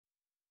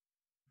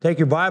Take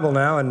your Bible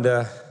now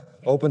and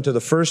open to the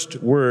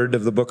first word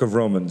of the book of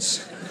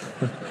Romans.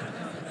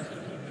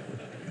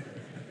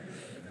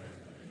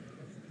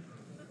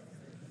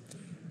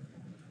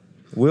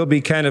 We'll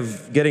be kind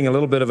of getting a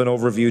little bit of an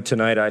overview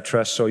tonight, I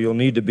trust, so you'll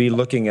need to be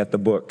looking at the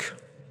book.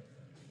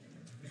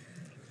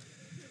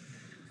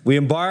 We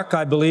embark,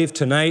 I believe,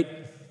 tonight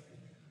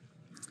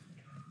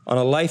on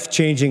a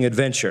life-changing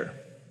adventure.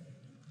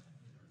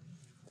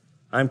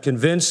 I'm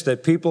convinced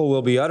that people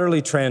will be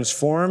utterly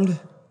transformed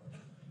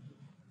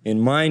in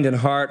mind and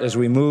heart as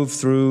we move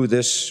through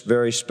this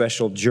very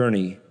special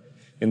journey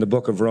in the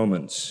book of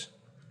Romans.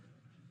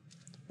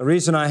 The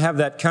reason I have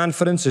that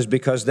confidence is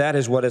because that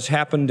is what has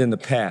happened in the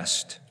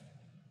past.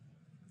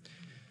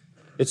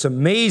 It's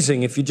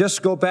amazing if you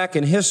just go back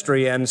in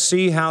history and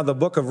see how the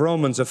book of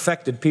Romans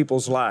affected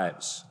people's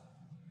lives.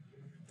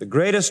 The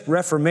greatest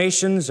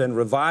reformations and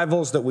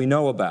revivals that we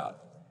know about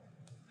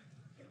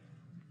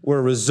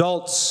were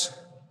results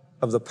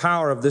of the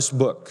power of this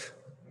book.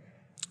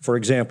 For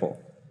example,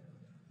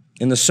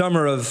 in the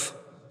summer of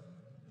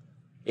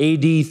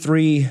AD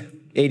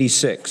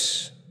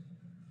 386,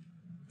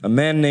 a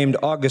man named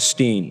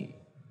Augustine,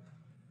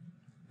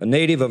 a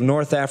native of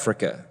North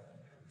Africa,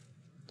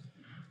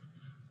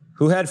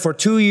 who had for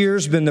 2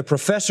 years been the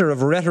professor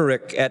of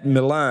rhetoric at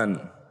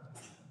Milan,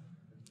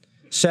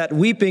 sat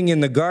weeping in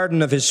the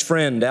garden of his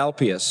friend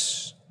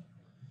Alpius.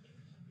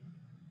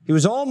 He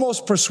was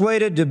almost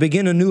persuaded to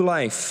begin a new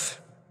life,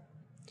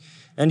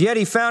 and yet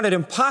he found it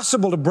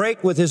impossible to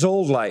break with his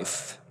old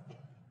life.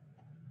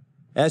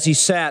 As he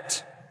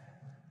sat,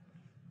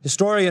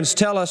 historians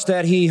tell us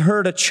that he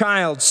heard a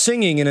child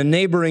singing in a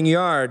neighboring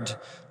yard,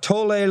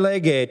 Tolle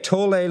lege,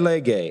 tolle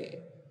lege,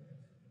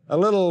 a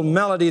little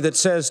melody that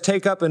says,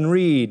 take up and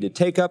read,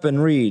 take up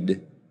and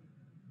read.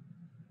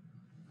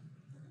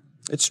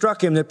 It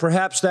struck him that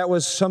perhaps that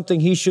was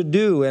something he should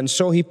do, and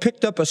so he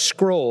picked up a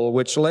scroll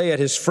which lay at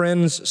his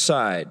friend's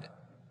side.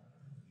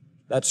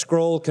 That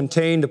scroll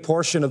contained a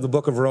portion of the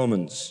book of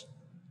Romans.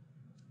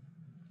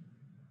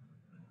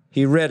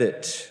 He read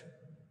it.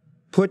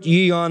 Put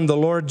ye on the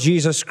Lord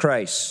Jesus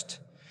Christ,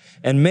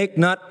 and make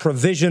not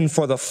provision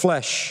for the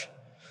flesh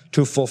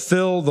to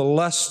fulfill the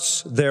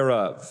lusts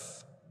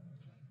thereof.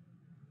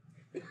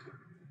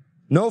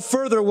 No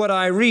further would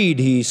I read,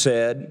 he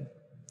said,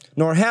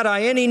 nor had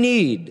I any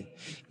need.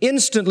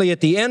 Instantly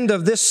at the end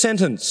of this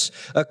sentence,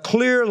 a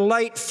clear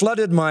light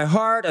flooded my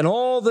heart, and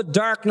all the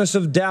darkness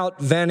of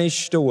doubt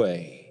vanished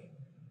away.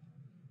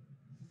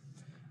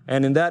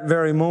 And in that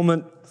very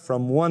moment,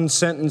 from one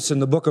sentence in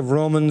the book of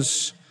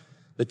Romans,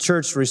 the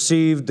church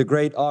received the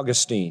great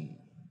Augustine,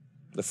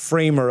 the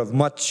framer of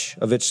much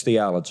of its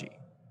theology.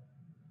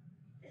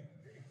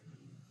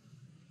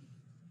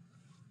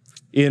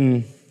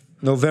 In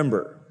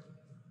November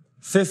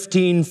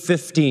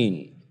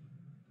 1515,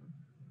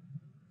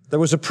 there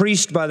was a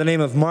priest by the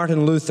name of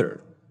Martin Luther,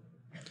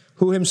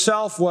 who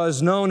himself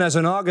was known as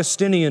an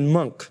Augustinian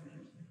monk,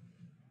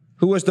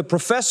 who was the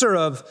professor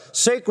of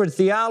sacred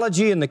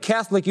theology in the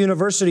Catholic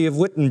University of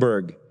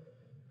Wittenberg.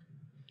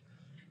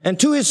 And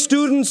to his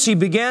students, he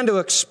began to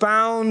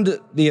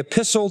expound the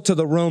epistle to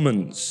the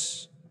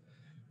Romans.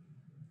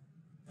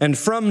 And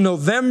from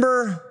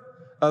November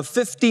of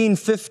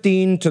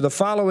 1515 to the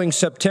following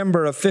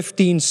September of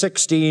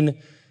 1516,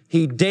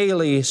 he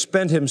daily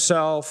spent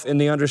himself in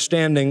the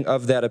understanding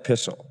of that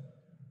epistle.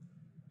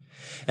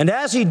 And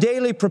as he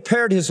daily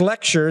prepared his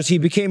lectures, he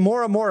became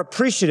more and more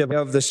appreciative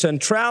of the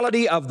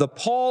centrality of the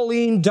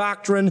Pauline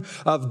doctrine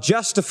of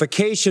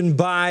justification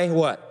by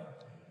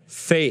what?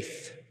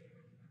 Faith.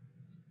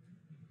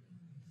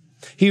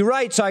 He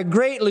writes, I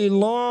greatly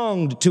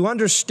longed to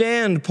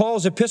understand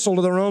Paul's epistle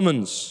to the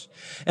Romans,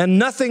 and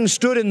nothing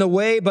stood in the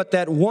way but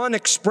that one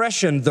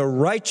expression, the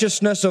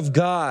righteousness of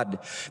God,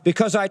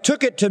 because I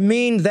took it to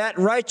mean that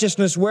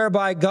righteousness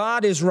whereby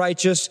God is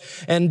righteous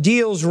and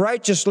deals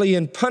righteously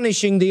in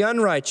punishing the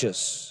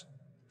unrighteous.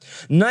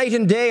 Night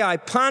and day I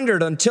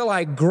pondered until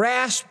I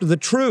grasped the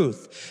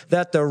truth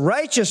that the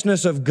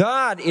righteousness of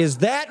God is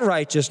that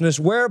righteousness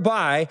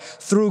whereby,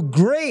 through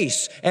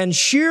grace and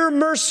sheer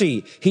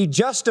mercy, He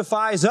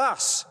justifies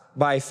us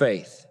by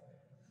faith.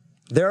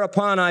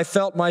 Thereupon I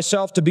felt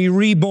myself to be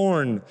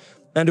reborn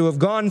and to have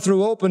gone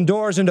through open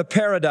doors into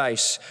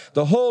paradise.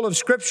 The whole of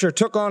Scripture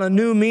took on a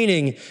new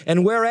meaning,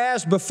 and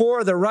whereas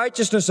before the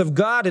righteousness of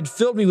God had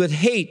filled me with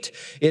hate,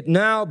 it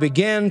now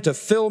began to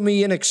fill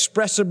me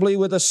inexpressibly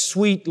with a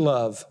sweet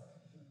love.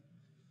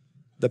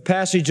 The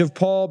passage of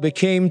Paul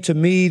became to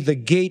me the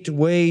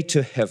gateway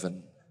to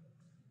heaven.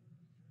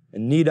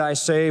 And need I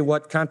say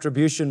what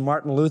contribution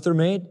Martin Luther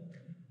made?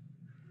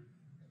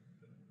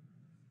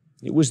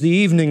 It was the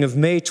evening of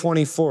May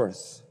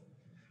 24th.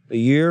 The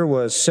year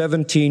was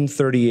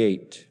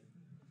 1738.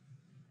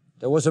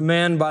 There was a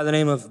man by the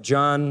name of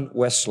John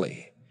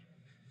Wesley.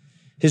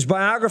 His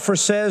biographer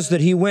says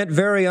that he went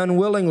very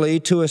unwillingly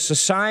to a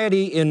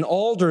society in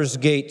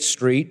Aldersgate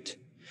Street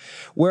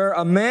where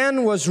a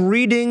man was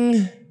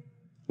reading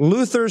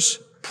Luther's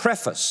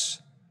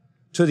preface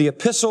to the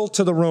Epistle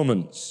to the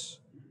Romans.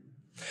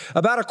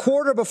 About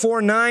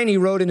 9:15, he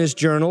wrote in his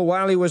journal,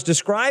 while he was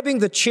describing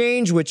the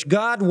change which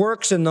God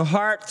works in the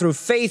heart through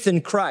faith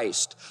in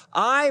Christ,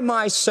 I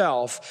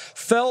myself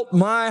felt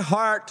my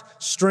heart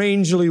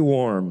strangely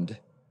warmed.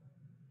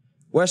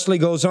 Wesley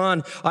goes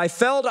on, I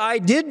felt I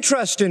did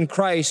trust in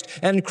Christ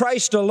and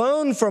Christ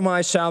alone for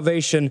my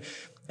salvation,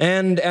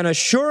 and an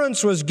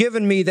assurance was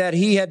given me that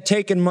he had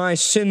taken my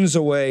sins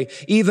away,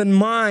 even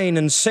mine,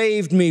 and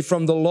saved me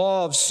from the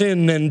law of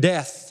sin and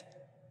death.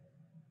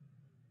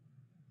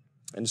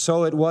 And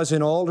so it was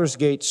in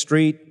Aldersgate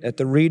Street at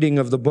the reading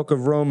of the book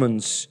of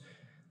Romans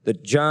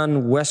that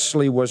John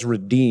Wesley was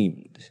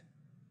redeemed.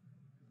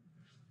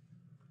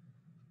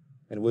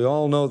 And we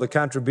all know the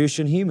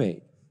contribution he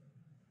made.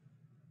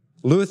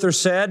 Luther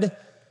said,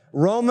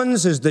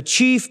 Romans is the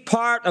chief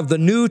part of the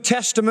New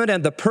Testament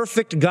and the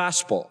perfect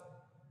gospel.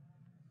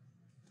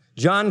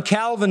 John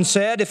Calvin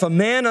said, if a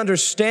man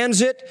understands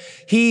it,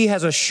 he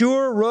has a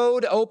sure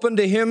road open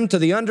to him to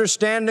the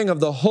understanding of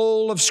the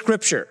whole of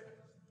Scripture.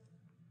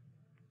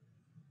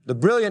 The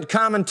brilliant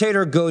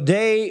commentator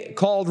Godet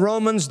called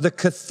Romans the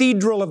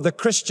cathedral of the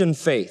Christian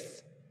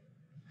faith.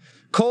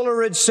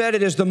 Coleridge said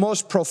it is the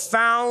most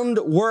profound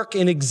work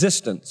in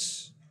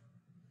existence.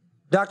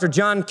 Dr.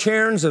 John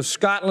Cairns of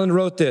Scotland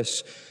wrote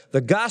this, the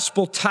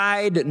gospel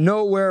tide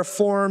nowhere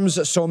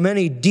forms so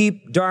many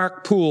deep,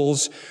 dark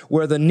pools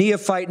where the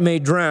neophyte may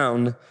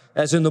drown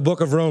as in the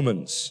book of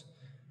Romans.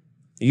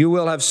 You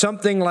will have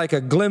something like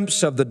a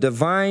glimpse of the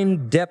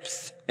divine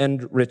depth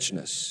and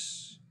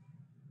richness.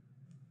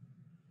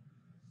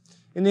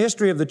 In the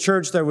history of the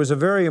church, there was a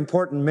very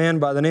important man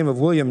by the name of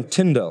William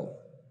Tyndale,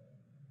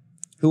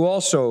 who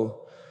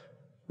also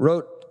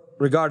wrote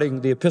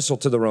regarding the epistle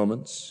to the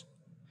Romans.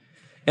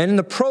 And in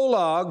the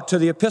prologue to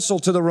the epistle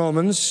to the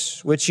Romans,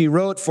 which he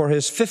wrote for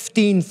his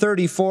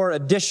 1534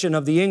 edition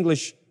of the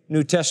English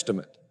New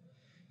Testament,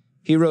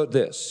 he wrote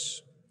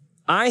this,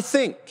 I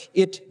think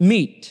it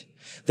meet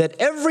that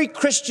every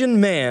Christian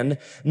man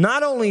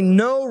not only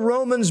know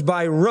Romans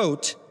by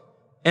rote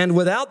and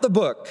without the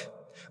book,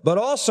 but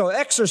also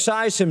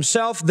exercise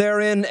himself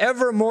therein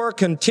ever more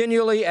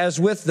continually as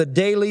with the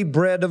daily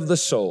bread of the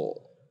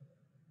soul.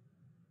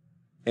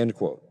 End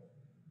quote.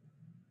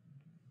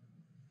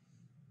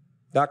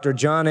 Dr.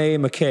 John A.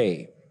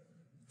 McKay,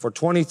 for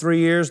 23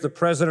 years the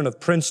president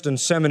of Princeton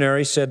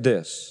Seminary, said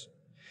this,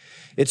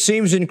 it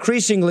seems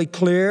increasingly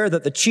clear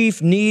that the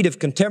chief need of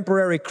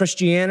contemporary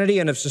Christianity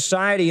and of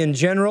society in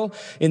general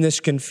in this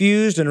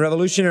confused and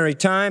revolutionary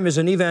time is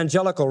an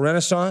evangelical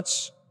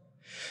renaissance.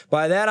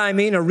 By that I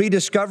mean a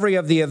rediscovery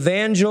of the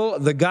evangel,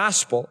 the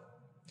gospel,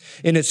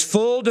 in its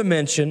full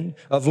dimension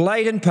of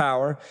light and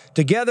power,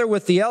 together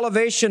with the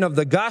elevation of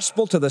the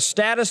gospel to the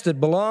status that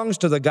belongs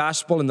to the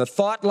gospel in the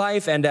thought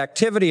life and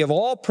activity of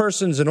all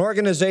persons and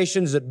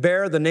organizations that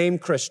bear the name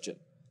Christian.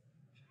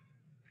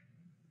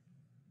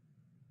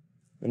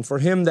 And for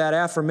him, that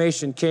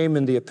affirmation came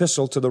in the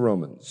epistle to the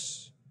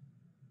Romans.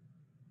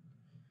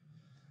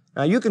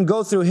 Now, you can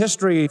go through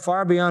history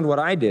far beyond what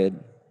I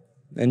did,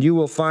 and you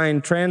will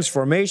find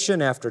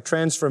transformation after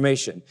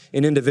transformation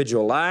in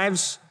individual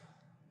lives,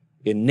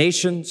 in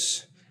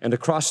nations, and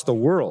across the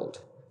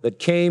world that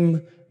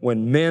came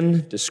when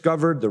men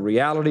discovered the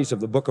realities of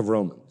the book of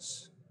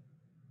Romans.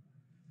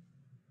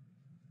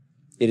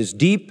 It is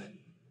deep,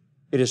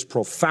 it is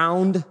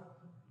profound,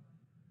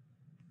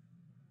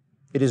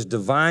 it is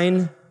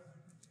divine,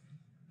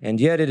 and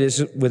yet it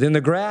is within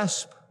the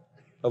grasp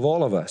of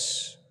all of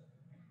us.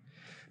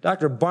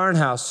 Dr.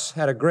 Barnhouse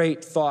had a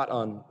great thought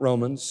on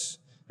Romans.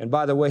 And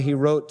by the way, he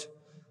wrote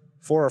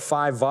 4 or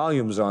 5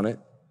 volumes on it.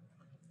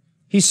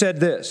 He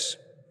said this,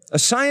 a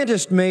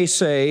scientist may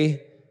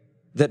say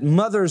that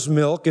mother's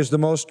milk is the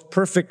most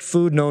perfect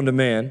food known to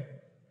man.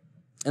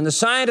 And the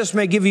scientist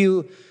may give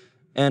you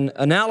an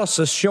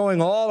analysis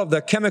showing all of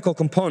the chemical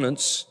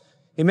components.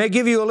 He may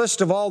give you a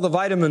list of all the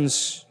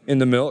vitamins in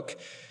the milk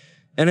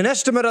and an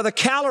estimate of the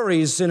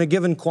calories in a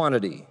given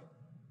quantity.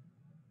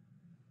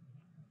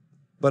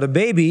 But a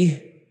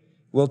baby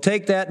will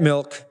take that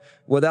milk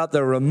without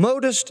the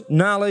remotest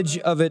knowledge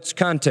of its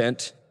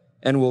content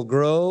and will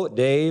grow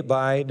day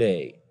by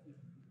day.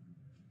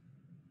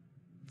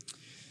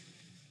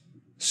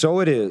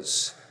 So it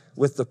is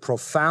with the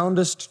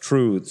profoundest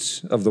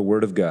truths of the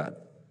Word of God.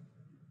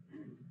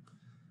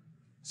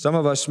 Some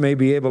of us may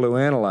be able to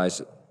analyze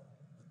it.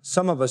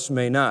 Some of us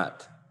may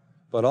not,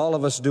 but all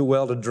of us do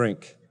well to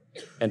drink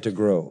and to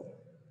grow.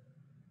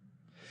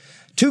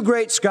 2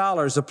 great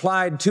scholars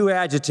applied 2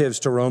 adjectives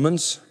to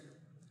Romans.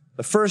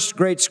 The first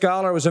great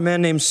scholar was a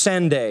man named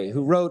Sanday,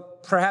 who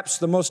wrote perhaps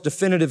the most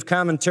definitive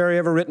commentary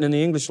ever written in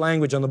the English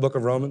language on the book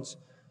of Romans.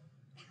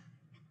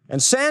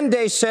 And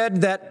Sanday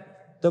said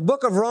that the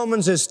book of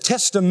Romans is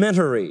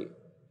testamentary.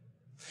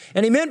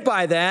 And he meant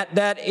by that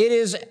it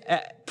is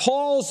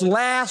Paul's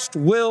last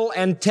will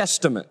and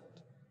testament.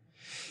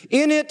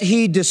 In it,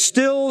 he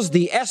distills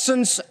the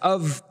essence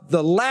of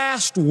the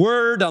last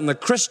word on the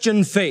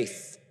Christian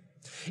faith.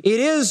 It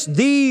is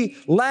the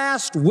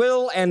last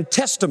will and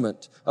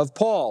testament of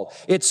Paul.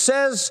 It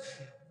says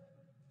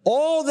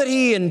all that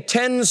he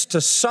intends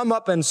to sum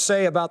up and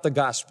say about the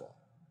gospel.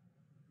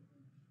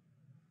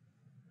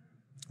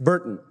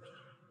 Burton,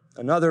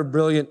 another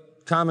brilliant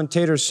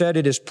commentator, said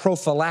it is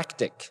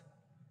prophylactic.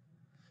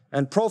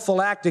 And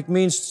prophylactic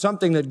means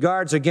something that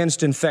guards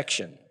against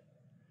infection.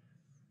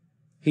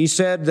 He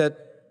said that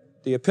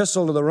the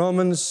Epistle to the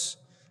Romans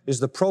is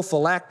the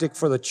prophylactic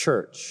for the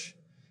church.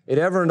 It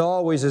ever and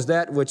always is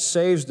that which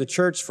saves the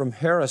church from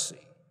heresy.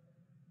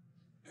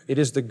 It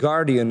is the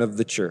guardian of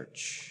the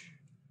church.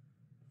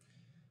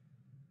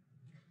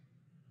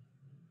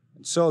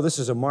 And so this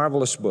is a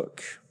marvelous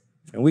book.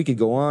 And we could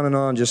go on and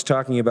on just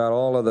talking about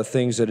all of the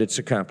things that it's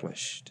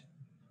accomplished.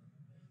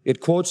 It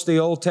quotes the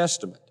Old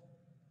Testament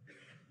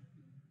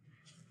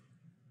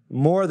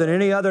more than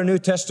any other New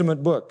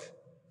Testament book,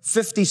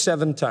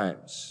 57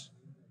 times.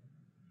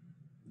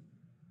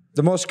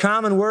 The most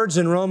common words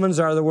in Romans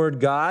are the word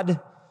God,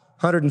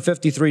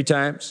 153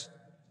 times.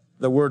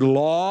 The word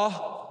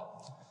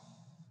law,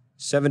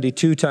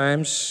 72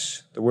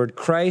 times. The word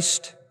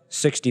Christ,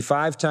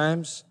 65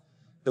 times.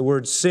 The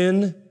word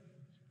sin,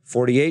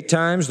 48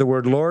 times. The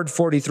word Lord,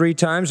 43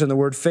 times. And the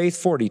word faith,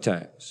 40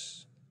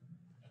 times.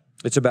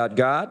 It's about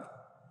God,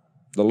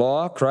 the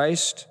law,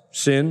 Christ,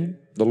 sin,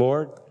 the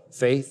Lord,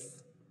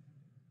 faith,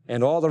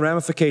 and all the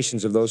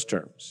ramifications of those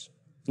terms.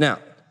 Now,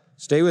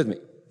 stay with me.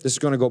 This is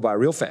going to go by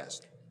real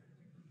fast.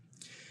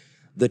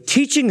 The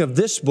teaching of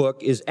this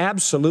book is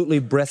absolutely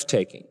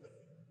breathtaking.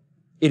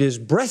 It is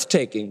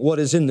breathtaking what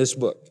is in this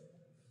book.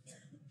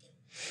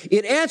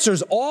 It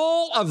answers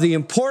all of the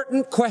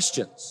important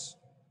questions.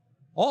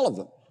 All of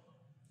them.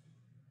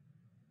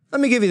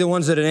 Let me give you the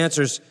ones that it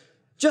answers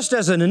just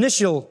as an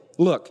initial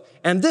look.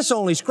 And this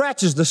only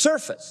scratches the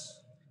surface.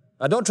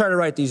 Now, don't try to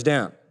write these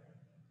down.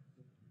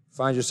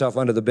 Find yourself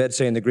under the bed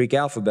saying the Greek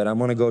alphabet. I'm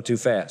going to go too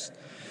fast.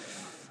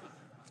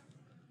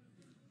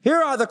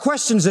 Here are the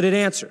questions that it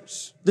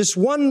answers. This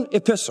one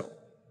epistle.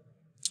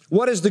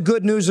 What is the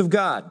good news of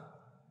God?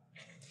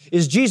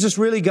 Is Jesus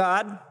really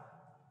God?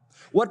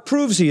 What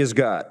proves he is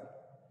God?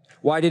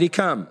 Why did he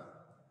come?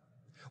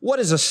 What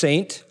is a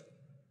saint?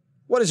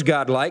 What is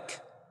God like?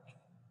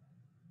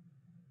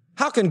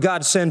 How can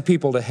God send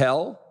people to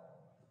hell?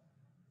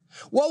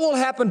 What will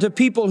happen to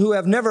people who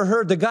have never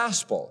heard the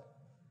gospel?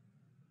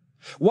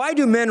 Why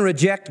do men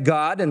reject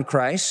God and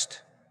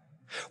Christ?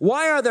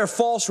 Why are there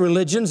false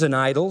religions and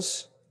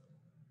idols?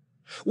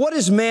 What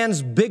is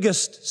man's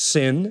biggest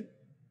sin?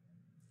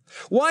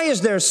 Why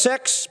is there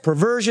sex,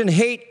 perversion,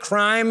 hate,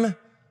 crime,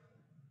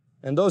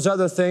 and those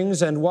other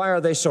things, and why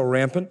are they so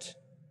rampant?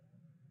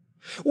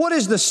 What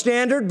is the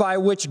standard by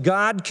which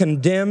God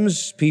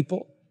condemns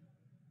people?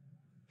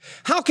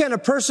 How can a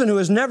person who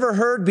has never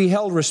heard be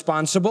held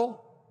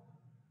responsible?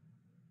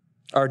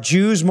 Are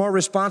Jews more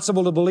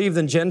responsible to believe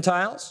than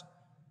Gentiles?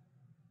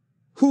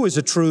 Who is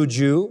a true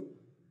Jew?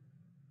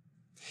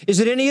 Is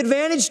it any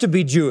advantage to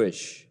be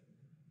Jewish?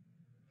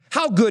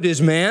 How good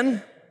is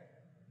man?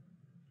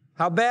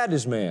 How bad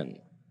is man?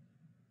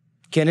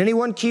 Can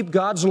anyone keep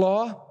God's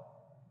law?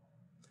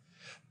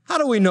 How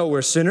do we know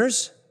we're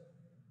sinners?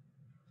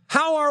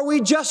 How are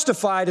we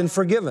justified and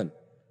forgiven?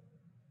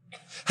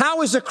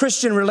 How is a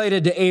Christian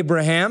related to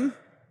Abraham?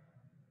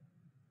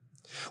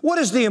 What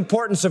is the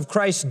importance of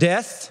Christ's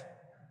death?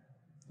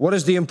 What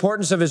is the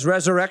importance of his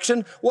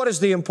resurrection? What is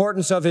the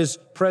importance of his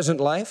present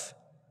life?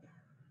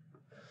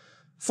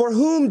 For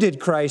whom did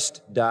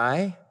Christ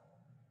die?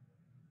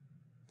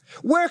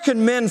 Where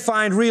can men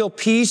find real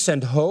peace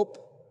and hope?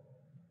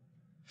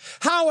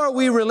 How are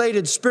we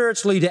related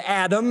spiritually to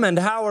Adam, and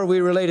how are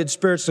we related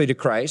spiritually to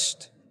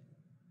Christ?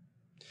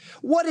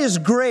 What is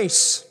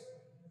grace,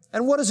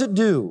 and what does it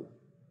do?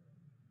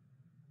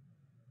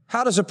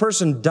 How does a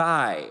person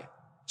die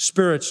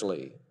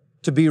spiritually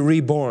to be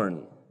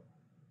reborn?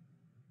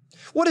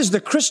 What is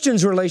the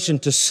Christian's relation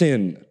to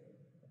sin?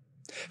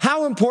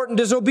 How important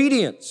is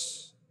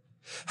obedience?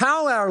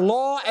 How are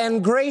law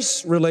and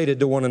grace related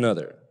to one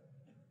another?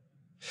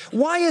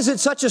 Why is it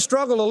such a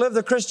struggle to live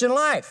the Christian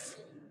life?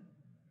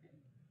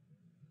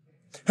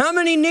 How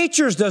many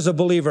natures does a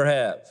believer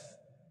have?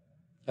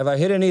 Have I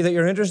hit any that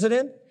you're interested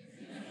in?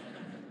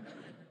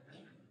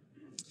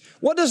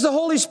 What does the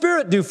Holy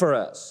Spirit do for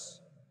us?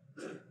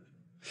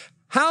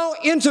 How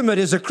intimate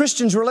is a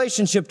Christian's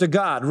relationship to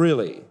God,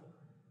 really?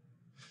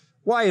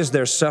 Why is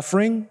there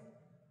suffering?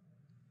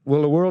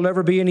 Will the world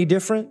ever be any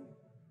different?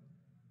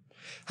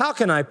 How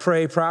can I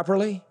pray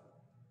properly?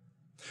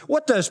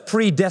 What does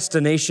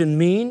predestination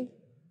mean?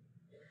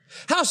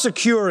 How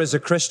secure is a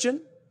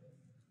Christian?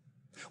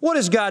 What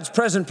is God's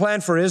present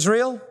plan for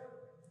Israel?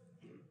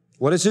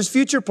 What is his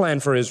future plan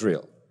for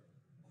Israel?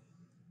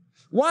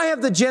 Why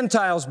have the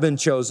Gentiles been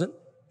chosen?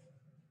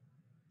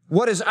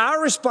 What is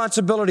our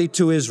responsibility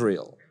to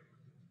Israel?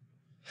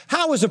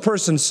 How is a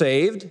person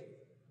saved?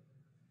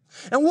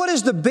 And what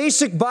is the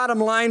basic bottom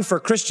line for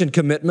Christian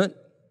commitment?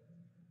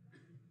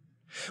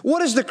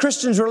 What is the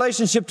Christian's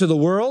relationship to the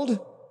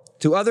world,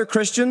 to other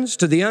Christians,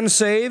 to the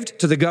unsaved,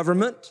 to the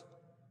government?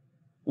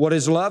 What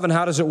is love and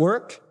how does it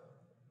work?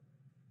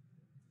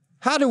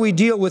 How do we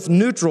deal with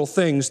neutral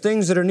things,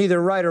 things that are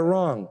neither right or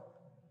wrong?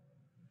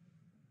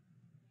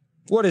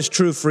 What is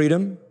true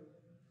freedom?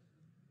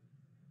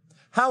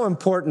 How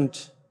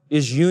important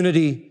is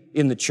unity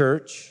in the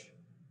church.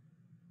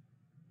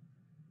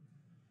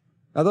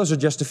 Now, those are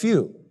just a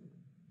few.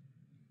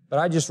 But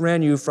I just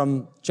ran you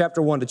from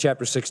chapter 1 to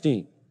chapter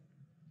 16.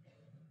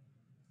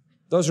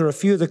 Those are a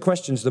few of the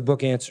questions the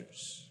book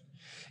answers.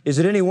 Is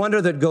it any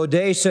wonder that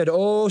Godet said,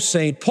 "O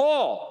St.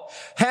 Paul,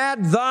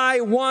 had thy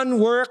one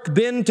work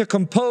been to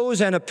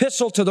compose an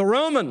epistle to the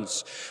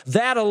Romans,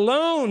 that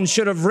alone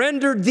should have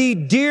rendered thee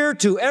dear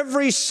to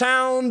every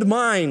sound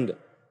mind."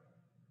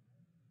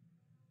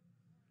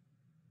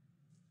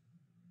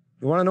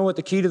 You want to know what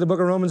the key to the book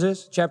of Romans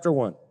is? Chapter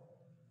 1,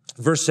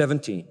 verse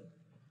 17.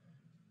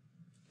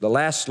 The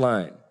last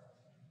line.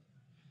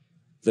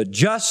 The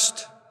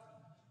just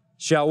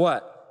shall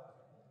what?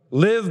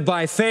 Live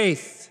by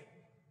faith.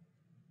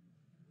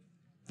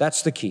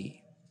 That's the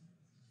key.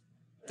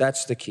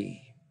 That's the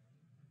key.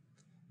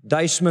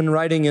 Deisman,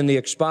 writing in the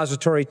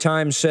Expository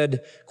Times,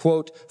 said,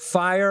 quote,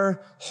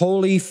 "Fire,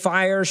 holy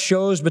fire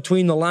shows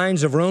between the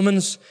lines of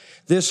Romans.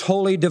 This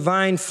holy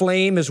divine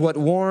flame is what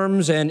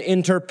warms and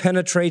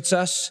interpenetrates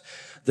us.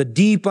 The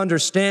deep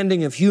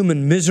understanding of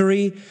human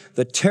misery,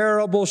 the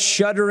terrible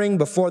shuddering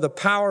before the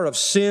power of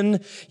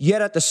sin,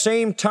 yet at the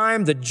same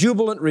time the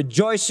jubilant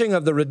rejoicing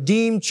of the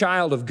redeemed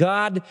child of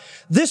God.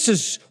 This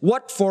is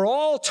what for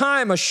all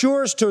time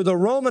assures to the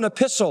Roman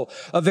epistle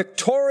a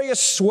victorious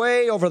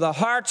sway over the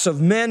hearts of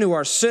men who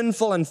are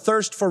sinful and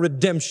thirst for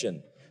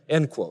redemption."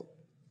 End quote.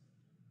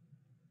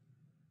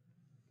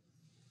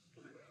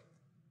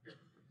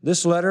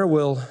 This letter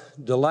will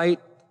delight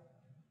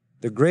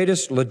the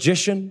greatest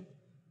logician.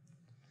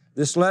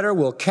 This letter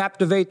will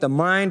captivate the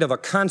mind of a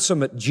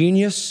consummate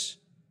genius,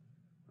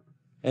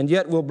 and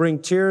yet will bring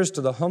tears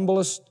to the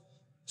humblest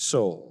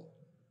soul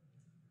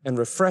and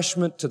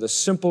refreshment to the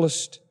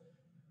simplest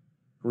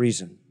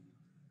reason.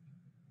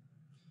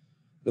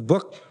 The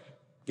book,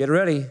 get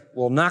ready,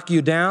 will knock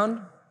you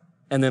down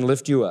and then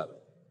lift you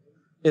up.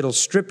 It'll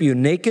strip you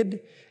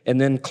naked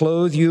and then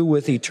clothe you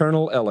with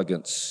eternal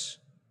elegance.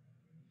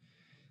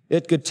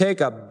 It could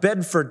take a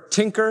Bedford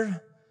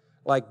tinker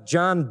like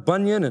John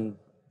Bunyan and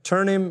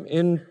turn him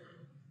into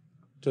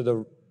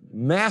the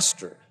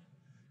master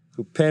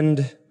who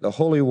penned the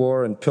Holy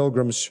War and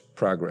Pilgrim's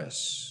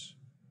Progress.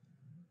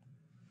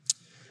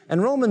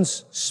 And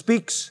Romans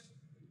speaks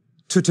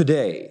to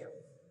today.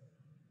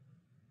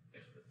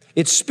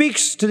 It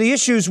speaks to the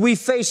issues we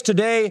face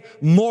today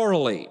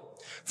morally,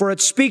 for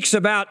it speaks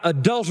about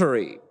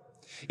adultery.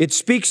 It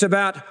speaks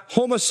about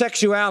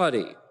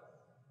homosexuality.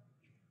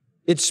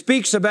 It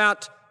speaks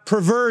about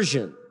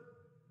perversion.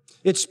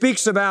 It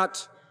speaks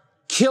about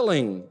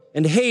killing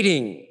and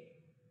hating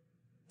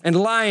and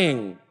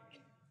lying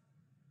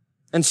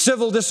and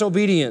civil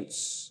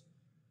disobedience.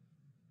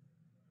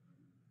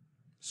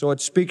 So it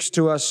speaks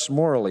to us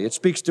morally. It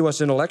speaks to us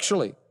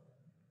intellectually.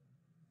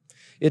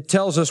 It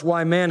tells us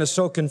why man is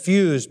so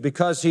confused,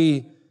 because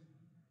he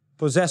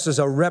possesses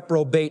a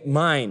reprobate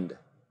mind.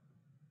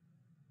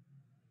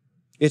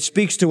 It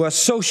speaks to us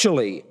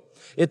socially.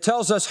 It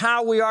tells us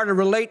how we are to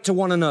relate to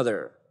one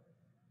another.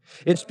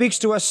 It speaks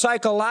to us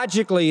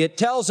psychologically. It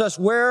tells us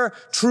where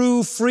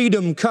true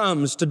freedom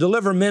comes to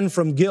deliver men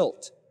from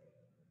guilt.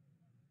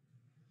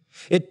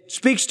 It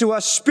speaks to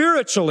us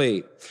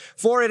spiritually,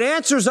 for it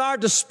answers our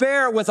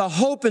despair with a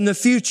hope in the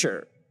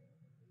future.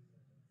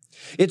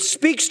 It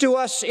speaks to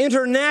us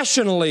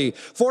internationally,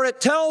 for it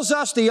tells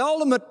us the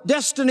ultimate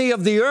destiny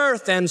of the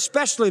earth and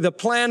especially the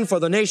plan for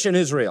the nation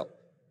Israel.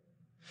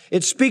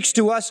 It speaks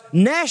to us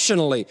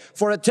nationally,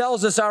 for it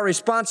tells us our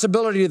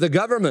responsibility to the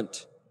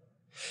government.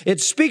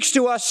 It speaks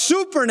to us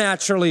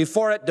supernaturally,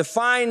 for it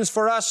defines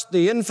for us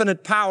the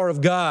infinite power of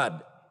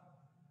God.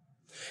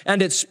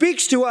 And it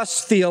speaks to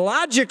us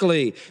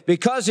theologically,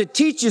 because it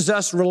teaches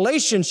us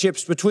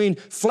relationships between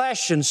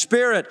flesh and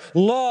spirit,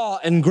 law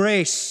and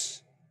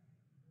grace.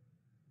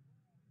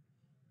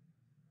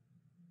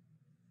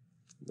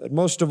 But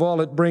most of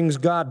all, it brings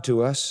God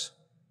to us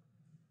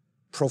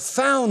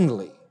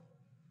profoundly.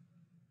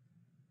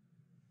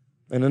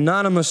 An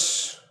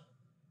anonymous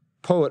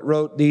poet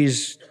wrote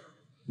these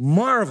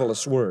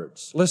marvelous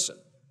words. Listen.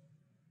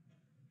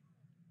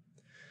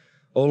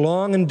 "O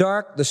long and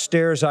dark the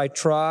stairs I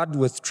trod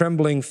with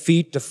trembling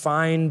feet to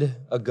find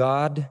a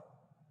God,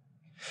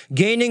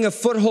 gaining a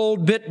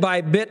foothold bit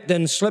by bit,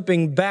 then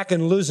slipping back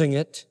and losing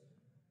it,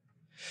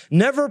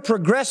 never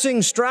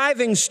progressing,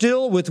 striving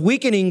still with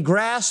weakening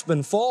grasp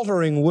and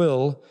faltering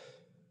will,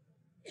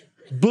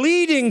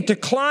 bleeding to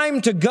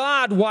climb to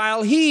God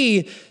while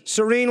He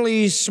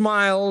serenely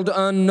smiled,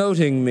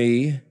 unnoting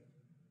me.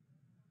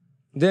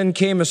 Then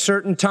came a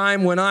certain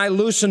time when I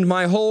loosened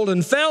my hold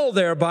and fell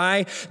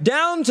thereby,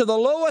 down to the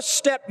lowest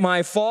step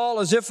my fall,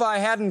 as if I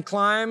hadn't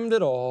climbed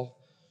at all.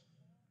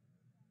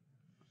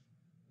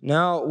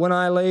 Now, when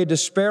I lay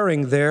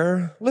despairing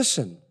there,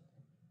 listen,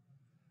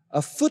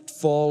 a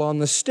footfall on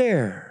the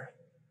stair.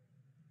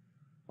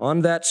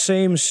 On that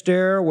same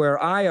stair where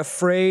I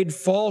afraid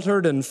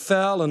faltered and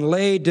fell and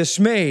lay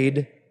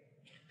dismayed.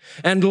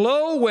 And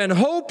lo, when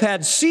hope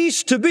had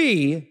ceased to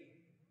be,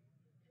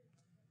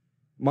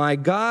 my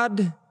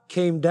God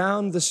came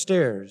down the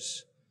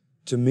stairs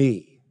to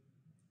me."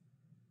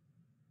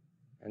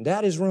 And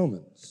that is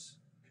Romans.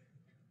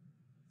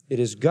 It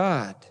is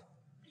God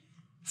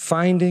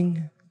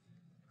finding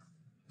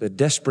the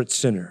desperate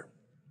sinner.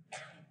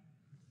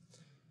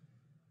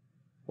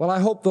 Well, I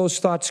hope those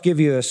thoughts give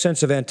you a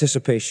sense of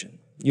anticipation.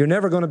 You're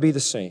never going to be the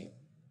same.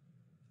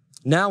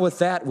 Now with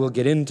that, we'll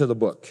get into the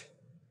book.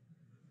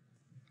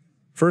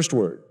 First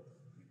word.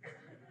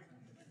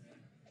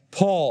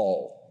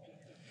 Paul.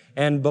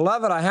 And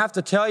beloved, I have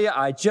to tell you,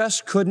 I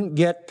just couldn't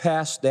get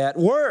past that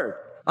word.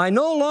 I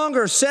no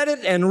longer said it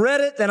and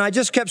read it, and I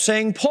just kept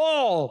saying,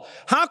 Paul.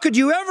 How could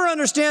you ever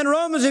understand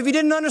Romans if you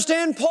didn't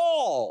understand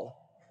Paul?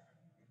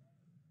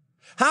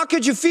 How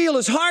could you feel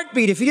his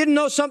heartbeat if you didn't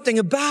know something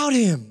about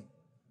him?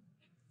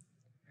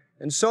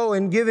 And so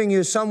in giving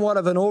you somewhat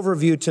of an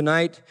overview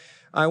tonight,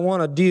 I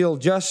want to deal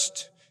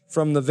just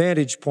from the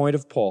vantage point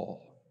of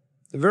Paul.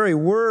 The very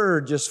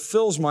word just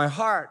fills my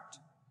heart.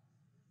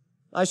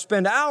 I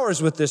spend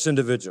hours with this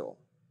individual,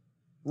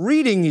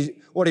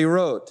 reading what he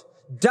wrote,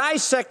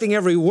 dissecting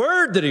every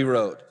word that he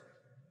wrote,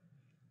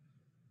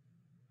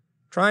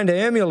 trying to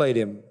emulate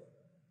him.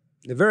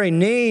 The very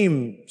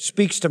name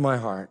speaks to my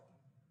heart.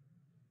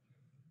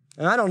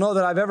 And I don't know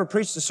that I've ever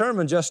preached a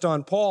sermon just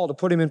on Paul to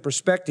put him in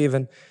perspective,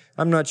 and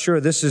I'm not sure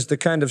this is the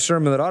kind of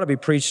sermon that ought to be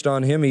preached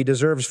on him. He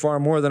deserves far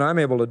more than I'm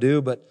able to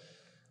do, but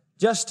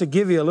just to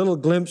give you a little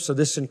glimpse of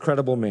this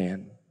incredible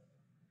man,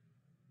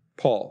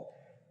 Paul.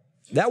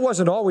 That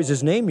wasn't always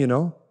his name, you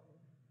know.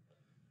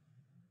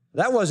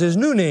 That was his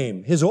new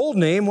name. His old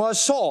name was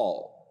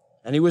Saul,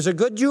 and he was a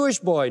good Jewish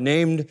boy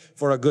named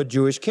for a good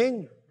Jewish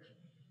king,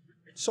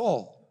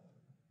 Saul.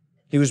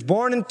 He was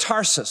born in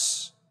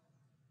Tarsus.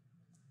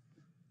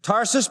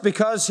 Tarsus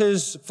because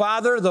his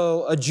father,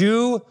 though a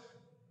Jew,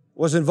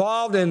 was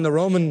involved in the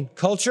Roman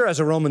culture as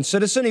a Roman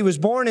citizen. He was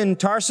born in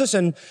Tarsus,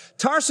 and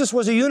Tarsus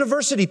was a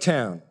university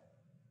town.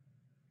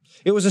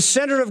 It was a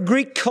center of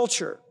Greek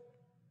culture.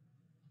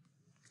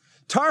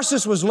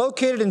 Tarsus was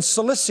located in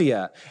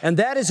Cilicia, and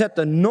that is at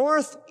the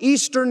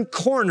northeastern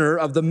corner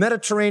of the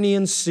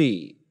Mediterranean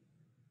Sea.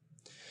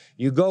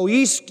 You go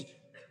east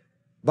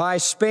by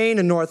Spain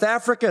and North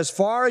Africa as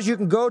far as you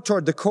can go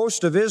toward the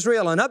coast of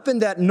Israel, and up in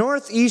that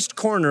northeast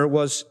corner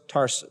was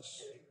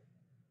Tarsus.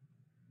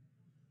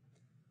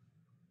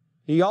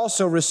 He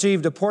also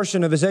received a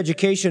portion of his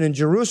education in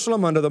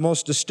Jerusalem under the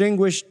most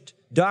distinguished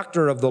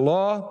doctor of the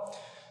law,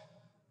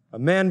 a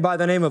man by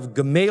the name of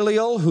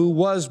Gamaliel, who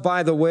was,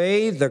 by the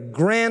way, the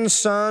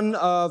grandson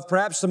of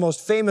perhaps the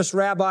most famous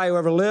rabbi who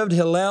ever lived,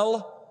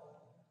 Hillel.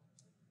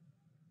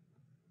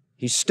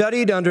 He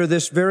studied under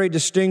this very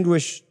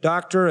distinguished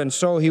doctor, and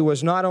so he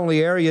was not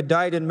only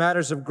erudite in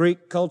matters of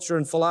Greek culture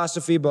and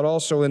philosophy, but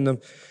also in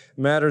the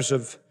matters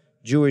of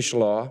Jewish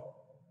law.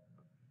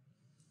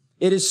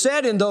 It is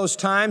said in those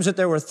times that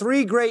there were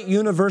three great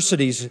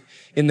universities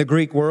in the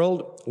Greek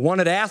world, one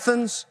at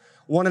Athens,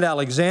 one at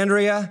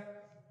Alexandria,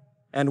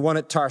 and one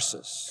at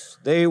Tarsus.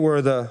 They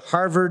were the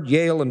Harvard,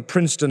 Yale, and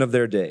Princeton of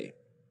their day.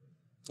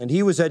 And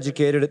he was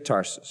educated at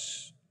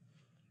Tarsus,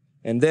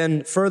 and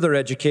then further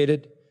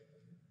educated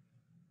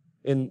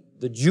in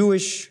the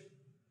Jewish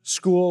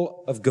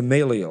school of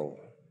Gamaliel.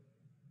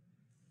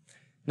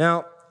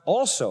 Now,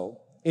 also,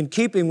 in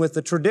keeping with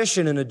the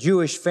tradition in a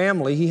Jewish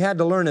family, he had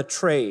to learn a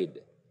trade.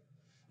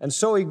 And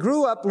so he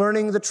grew up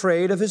learning the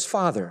trade of his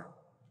father.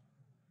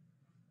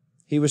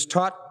 He was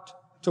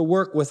taught to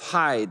work with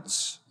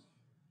hides,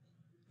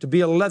 to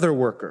be a leather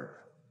worker,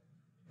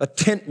 a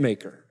tent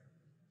maker.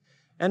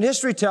 And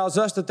history tells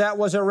us that that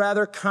was a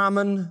rather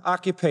common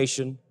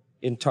occupation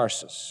in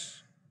Tarsus.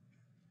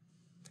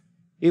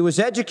 He was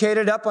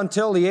educated up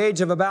until the age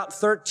of about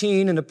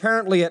 13, and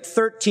apparently at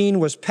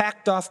 13 was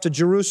packed off to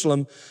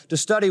Jerusalem to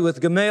study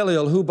with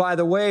Gamaliel, who, by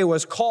the way,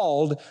 was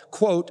called,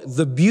 quote,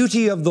 the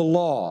beauty of the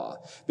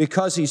law,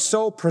 because he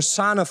so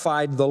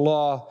personified the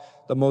law,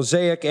 the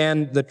Mosaic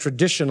and the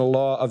traditional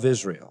law of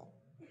Israel.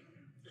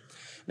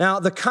 Now,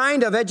 the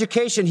kind of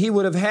education he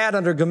would have had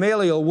under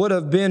Gamaliel would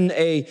have been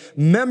a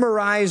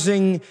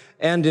memorizing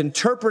and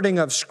interpreting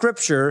of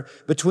Scripture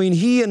between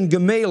he and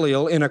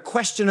Gamaliel in a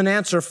question and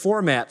answer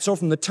format. So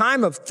from the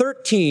time of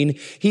 13,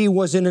 he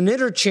was in an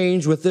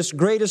interchange with this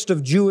greatest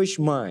of Jewish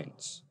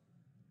minds.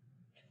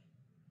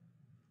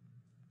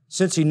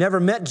 Since he never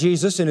met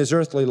Jesus in his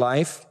earthly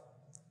life,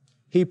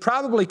 he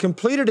probably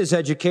completed his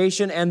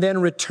education and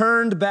then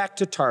returned back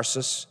to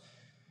Tarsus.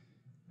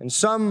 And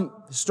some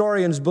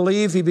historians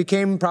believe he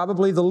became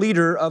probably the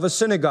leader of a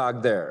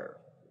synagogue there.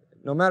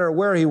 No matter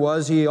where he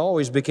was, he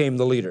always became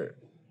the leader.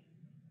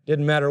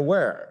 Didn't matter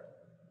where.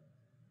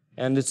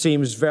 And it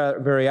seems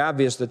very, very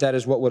obvious that that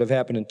is what would have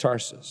happened in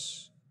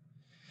Tarsus.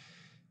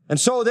 And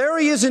so there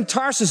he is in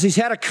Tarsus. He's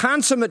had a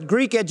consummate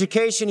Greek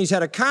education. He's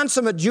had a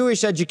consummate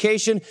Jewish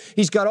education.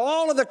 He's got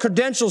all of the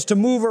credentials to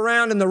move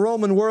around in the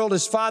Roman world.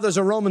 His father's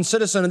a Roman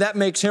citizen, and that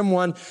makes him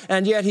one.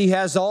 And yet he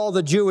has all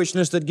the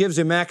Jewishness that gives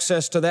him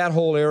access to that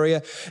whole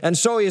area. And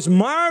so he is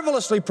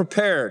marvelously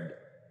prepared.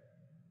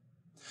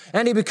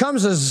 And he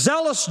becomes a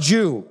zealous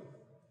Jew.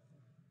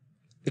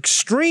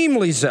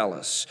 Extremely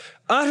zealous,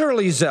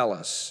 utterly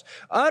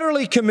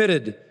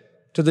committed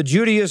to the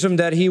Judaism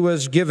that he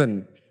was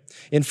given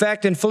In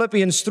fact, in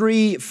Philippians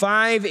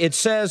 3:5, it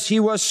says he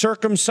was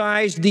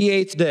circumcised the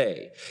 8th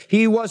day.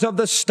 He was of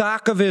the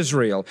stock of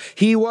Israel.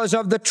 He was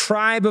of the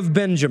tribe of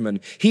Benjamin.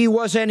 He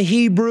was an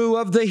Hebrew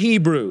of the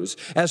Hebrews.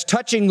 As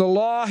touching the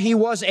law, he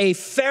was a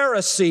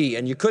Pharisee,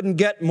 and you couldn't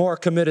get more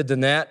committed than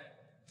that.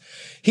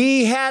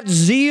 He had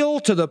zeal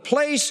to the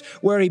place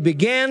where he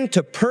began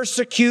to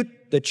persecute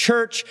the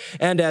church,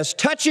 and as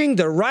touching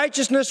the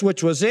righteousness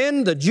which was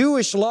in the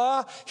Jewish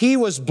law, he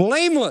was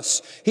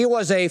blameless. He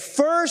was a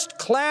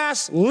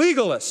first-class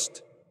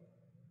legalist.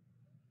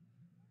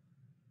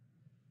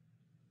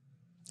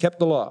 Kept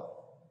the law.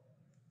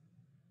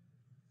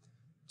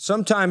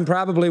 Sometime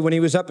probably when he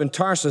was up in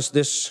Tarsus,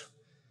 this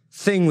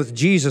thing with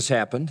Jesus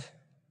happened,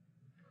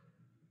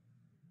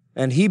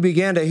 and he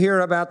began to hear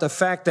about the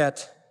fact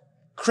that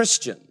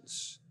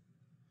Christians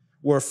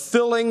were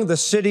filling the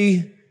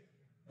city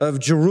of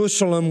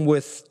Jerusalem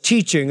with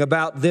teaching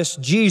about this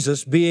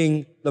Jesus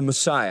being the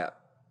Messiah.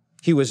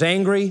 He was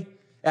angry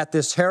at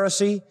this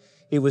heresy.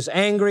 He was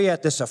angry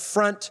at this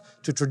affront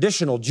to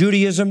traditional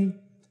Judaism.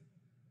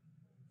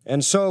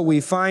 And so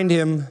we find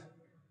him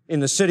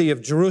in the city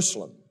of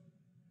Jerusalem,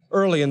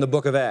 early in the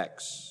book of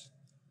Acts.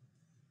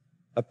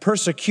 A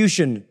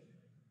persecution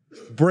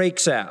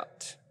breaks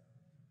out,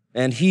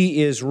 and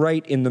he is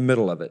right in the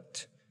middle of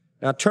it.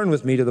 Now turn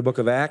with me to the book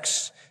of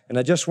Acts, and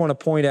I just want to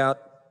point out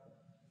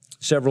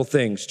several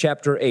things.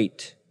 Chapter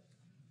 8,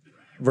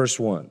 verse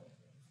 1.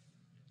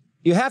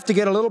 You have to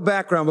get a little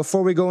background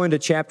before we go into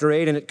chapter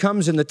 8, and it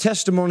comes in the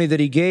testimony that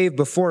he gave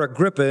before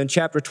Agrippa in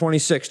chapter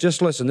 26.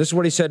 Just listen. This is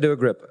what he said to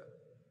Agrippa.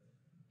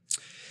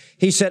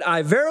 He said,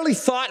 I verily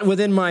thought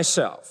within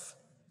myself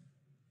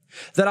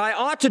that I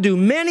ought to do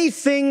many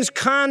things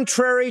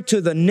contrary to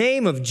the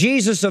name of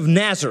Jesus of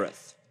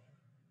Nazareth.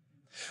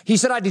 He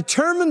said, I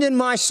determined in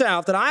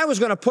myself that I was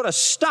going to put a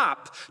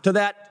stop to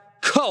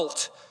that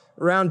cult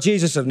around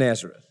Jesus of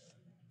Nazareth,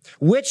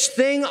 which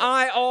thing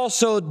I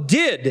also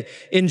did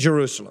in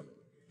Jerusalem.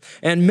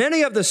 And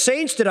many of the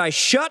saints did I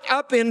shut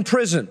up in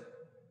prison,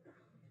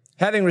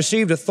 having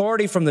received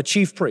authority from the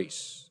chief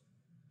priests.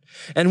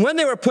 And when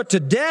they were put to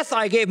death,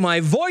 I gave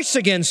my voice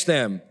against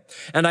them,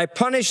 and I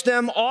punished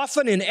them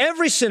often in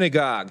every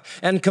synagogue,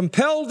 and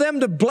compelled them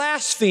to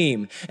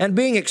blaspheme. And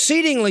being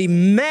exceedingly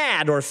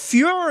mad or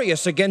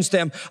furious against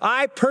them,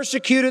 I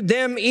persecuted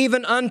them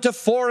even unto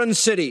foreign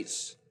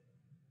cities.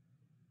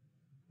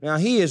 Now,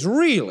 he is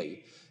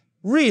really,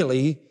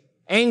 really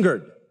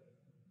angered.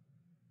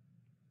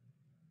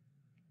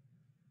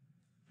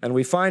 And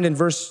we find in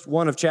verse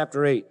 1 of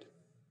chapter 8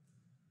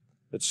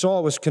 that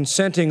Saul was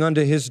consenting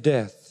unto his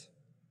death.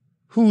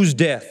 Whose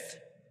death?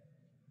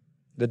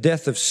 The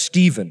death of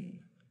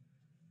Stephen.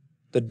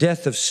 The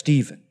death of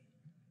Stephen.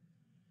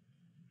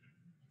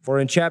 For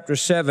in chapter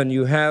 7,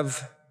 you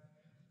have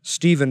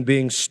Stephen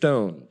being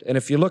stoned. And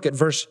if you look at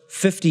verse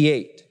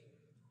 58,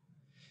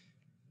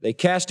 they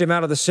cast him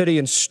out of the city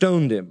and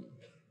stoned him.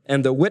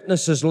 And the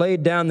witnesses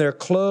laid down their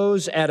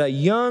clothes at a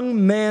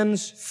young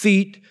man's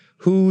feet,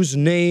 whose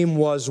name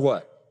was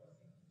what?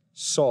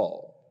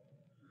 Saul.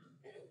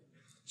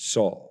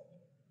 Saul.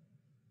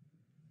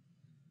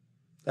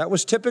 That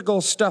was typical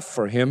stuff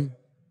for him,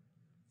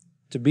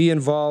 to be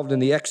involved in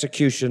the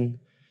execution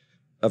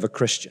of a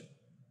Christian.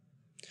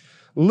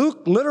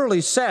 Luke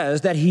literally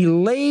says that he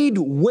laid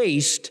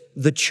waste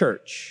the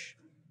church.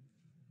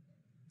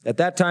 At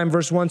that time,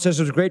 verse 1 says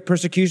there was great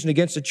persecution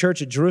against the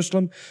church at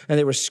Jerusalem, and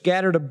they were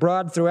scattered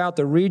abroad throughout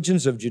the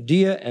regions of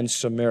Judea and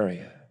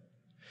Samaria.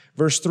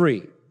 Verse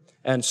 3,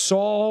 and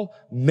Saul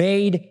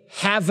made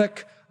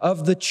havoc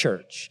of the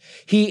church.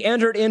 He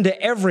entered into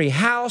every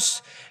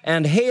house,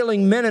 and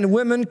hailing men and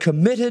women,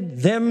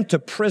 committed them to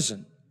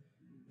prison.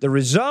 The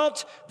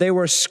result, they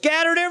were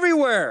scattered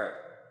everywhere.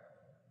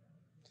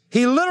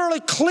 He literally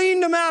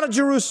cleaned them out of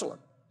Jerusalem.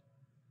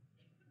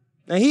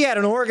 Now, he had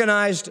an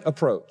organized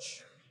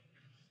approach.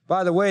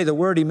 By the way, the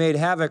word he made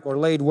havoc or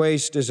laid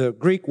waste is a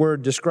Greek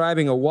word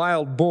describing a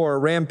wild boar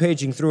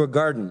rampaging through a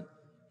garden.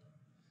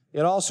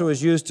 It also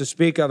is used to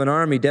speak of an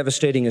army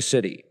devastating a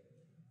city.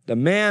 The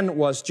man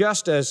was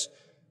just as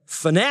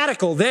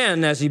fanatical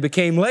then as he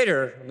became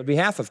later on the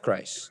behalf of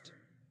Christ.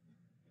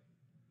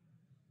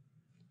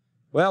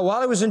 Well,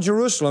 while he was in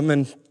Jerusalem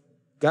and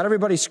got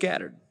everybody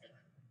scattered,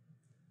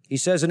 he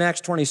says in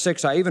Acts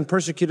 26, I even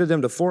persecuted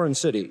them to foreign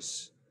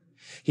cities.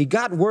 He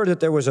got word that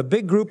there was a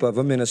big group of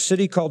them in a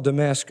city called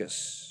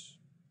Damascus.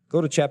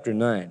 Go to chapter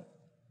 9.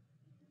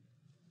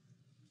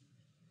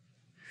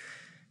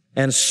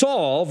 And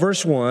Saul,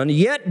 verse 1,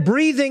 yet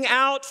breathing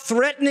out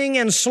threatening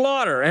and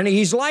slaughter. And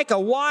he's like a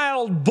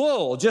wild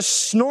bull,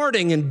 just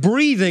snorting and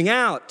breathing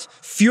out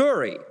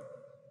fury.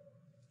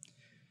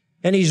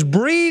 And he's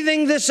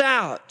breathing this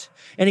out.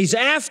 And he's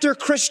after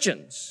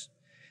Christians.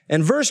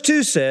 And verse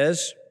 2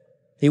 says,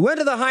 he went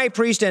to the high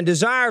priest and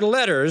desired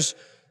letters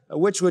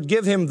which would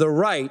give him the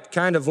right,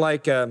 kind of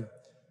like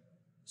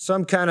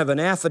some kind of an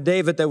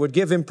affidavit that would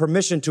give him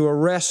permission to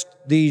arrest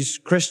these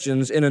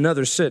Christians in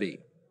another city.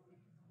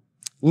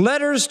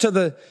 Letters to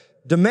the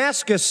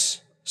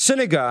Damascus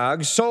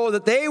synagogue so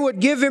that they would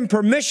give him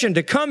permission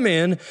to come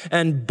in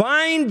and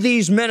bind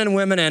these men and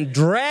women and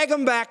drag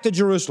them back to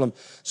Jerusalem.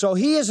 So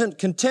he isn't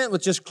content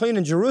with just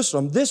cleaning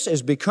Jerusalem. This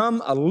has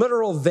become a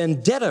literal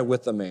vendetta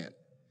with the man.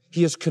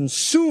 He is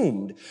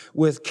consumed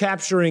with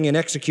capturing and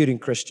executing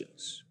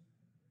Christians.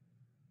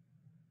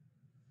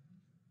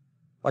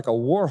 Like a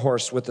war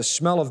horse with the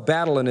smell of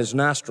battle in his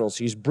nostrils,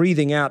 he's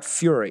breathing out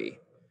fury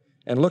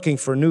and looking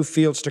for new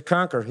fields to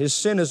conquer. His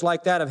sin is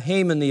like that of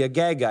Haman the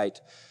Agagite,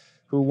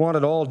 who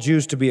wanted all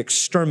Jews to be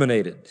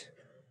exterminated.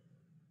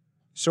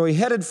 So he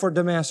headed for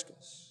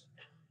Damascus.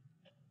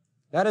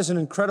 That is an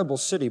incredible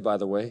city, by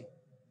the way.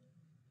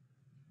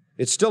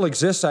 It still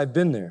exists. I've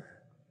been there.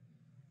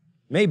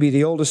 Maybe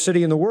the oldest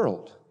city in the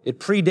world. It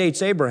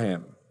predates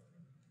Abraham.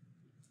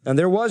 And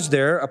there was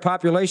there a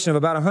population of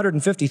about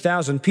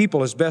 150,000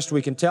 people, as best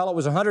we can tell. It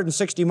was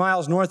 160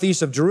 miles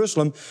northeast of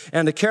Jerusalem,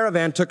 and the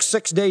caravan took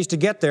 6 days to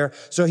get there.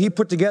 So he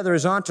put together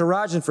his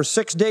entourage, and for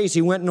 6 days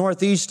he went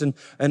northeast and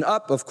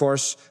up, of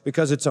course,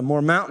 because it's a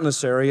more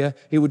mountainous area.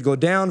 He would go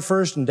down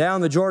first and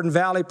down the Jordan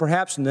Valley,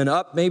 perhaps, and then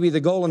up maybe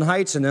the Golan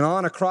Heights, and then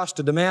on across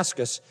to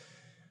Damascus.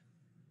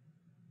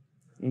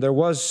 And there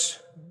was,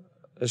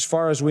 as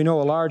far as we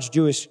know, a large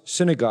Jewish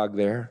synagogue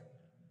there.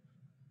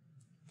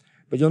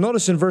 But you'll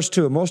notice in verse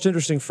 2, a most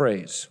interesting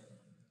phrase.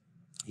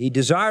 He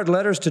desired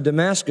letters to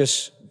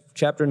Damascus,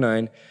 chapter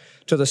 9,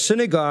 to the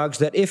synagogues,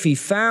 that if he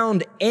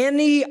found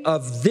any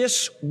of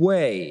this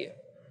way,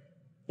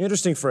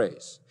 interesting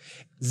phrase,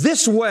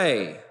 this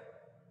way,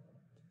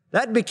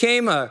 that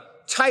became a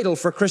title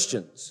for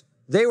Christians.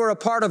 They were a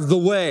part of the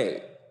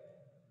way.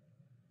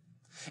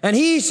 And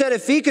he said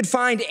if he could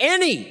find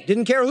any,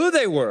 didn't care who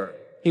they were,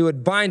 he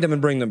would bind them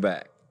and bring them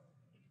back.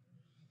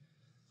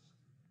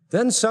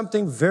 Then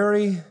something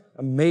very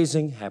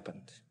amazing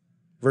happened.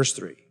 Verse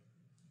 3.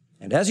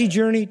 And as he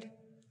journeyed,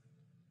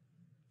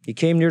 he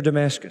came near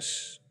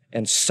Damascus,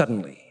 and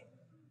suddenly.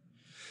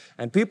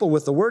 And people,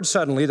 with the word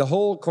suddenly, the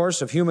whole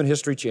course of human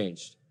history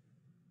changed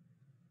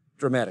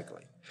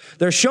dramatically.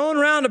 There shone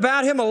round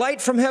about him a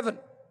light from heaven.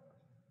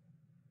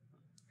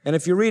 And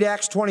if you read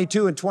Acts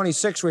 22 and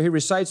 26, where he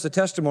recites the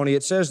testimony,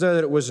 it says there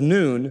that it was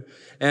noon,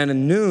 and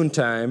in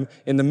noontime,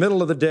 in the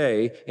middle of the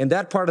day, in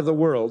that part of the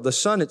world, the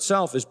sun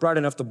itself is bright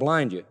enough to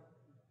blind you.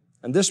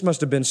 And this must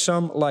have been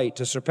some light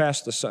to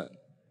surpass the sun.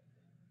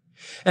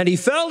 And he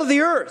fell to the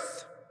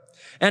earth,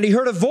 and he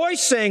heard a voice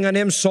saying unto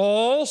him,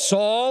 Saul,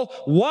 Saul,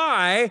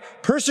 why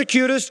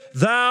persecutest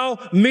thou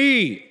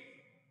me?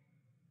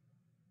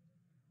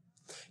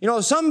 You know,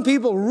 some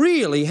people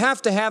really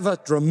have to have a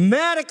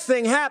dramatic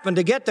thing happen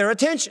to get their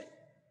attention.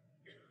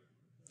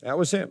 That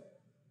was him.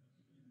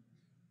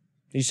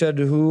 He said,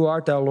 Who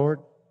art thou, Lord?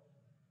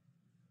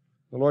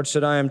 The Lord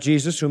said, I am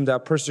Jesus, whom thou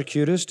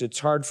persecutest. It's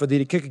hard for thee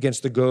to kick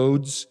against the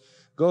goads.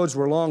 Goads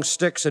were long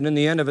sticks, and in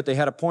the end of it, they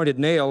had a pointed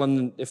nail,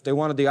 and if they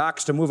wanted the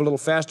ox to move a little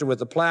faster with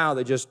the plow,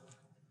 they just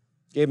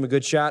gave him a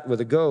good shot with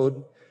a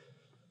goad.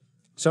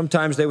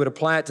 Sometimes they would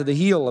apply it to the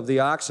heel of the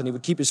ox, and he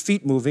would keep his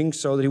feet moving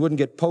so that he wouldn't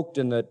get poked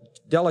in the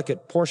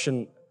delicate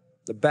portion,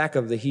 the back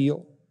of the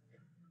heel.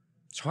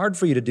 It's hard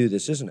for you to do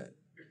this, isn't it?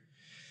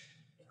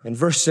 And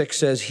verse 6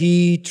 says,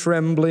 he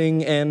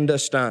trembling and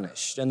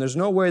astonished. And there's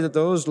no way that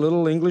those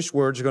little English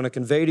words are going to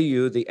convey to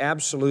you the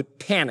absolute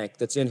panic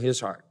that's in his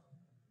heart.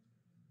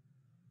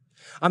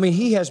 I mean,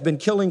 he has been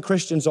killing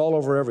Christians all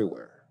over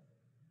everywhere.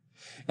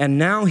 And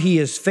now he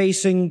is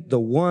facing the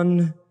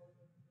one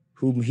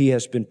whom he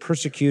has been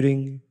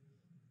persecuting,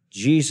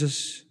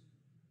 Jesus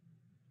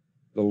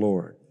the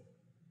Lord.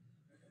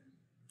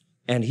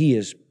 And he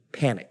is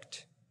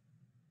panicked.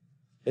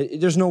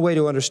 There's no way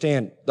to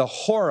understand the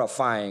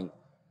horrifying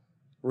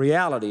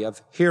reality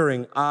of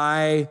hearing,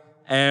 I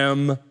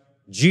am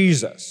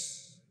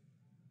Jesus,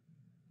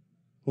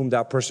 whom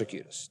thou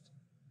persecutest.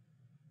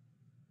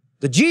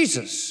 The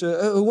Jesus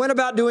who went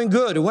about doing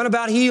good, who went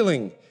about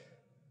healing,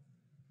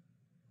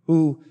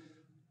 who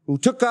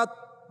took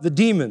out the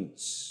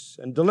demons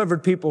and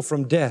delivered people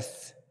from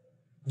death.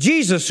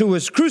 Jesus who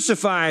was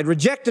crucified,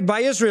 rejected by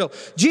Israel.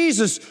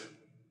 Jesus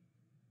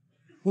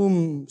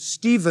whom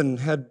Stephen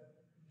had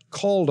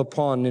called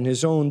upon in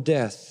his own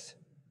death.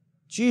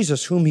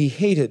 Jesus whom he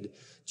hated.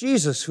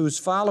 Jesus whose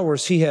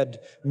followers he had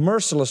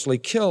mercilessly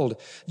killed.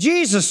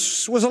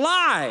 Jesus was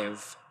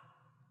alive.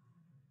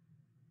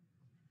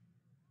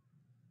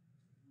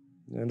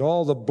 And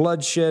all the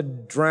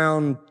bloodshed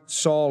drowned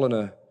Saul in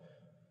a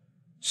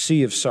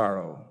sea of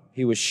sorrow.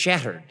 He was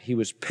shattered. He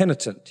was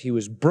penitent. He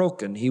was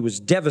broken. He was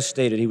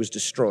devastated. He was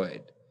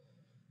destroyed.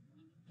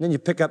 And then you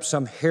pick up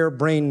some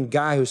harebrained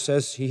guy who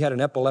says he had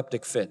an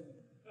epileptic fit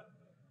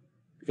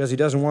because he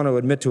doesn't want to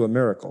admit to a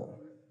miracle.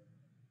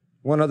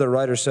 One other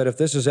writer said, if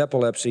this is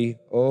epilepsy,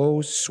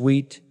 oh,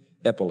 sweet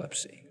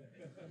epilepsy.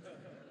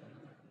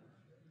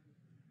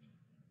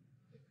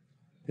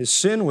 His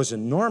sin was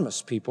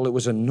enormous, people. It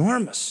was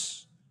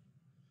enormous.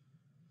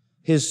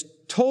 His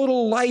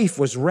total life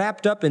was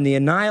wrapped up in the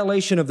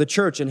annihilation of the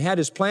church, and had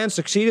his plan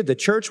succeeded, the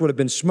church would have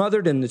been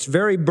smothered in its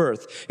very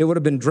birth. It would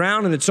have been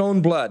drowned in its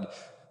own blood.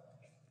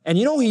 And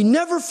you know, he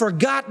never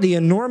forgot the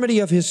enormity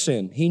of his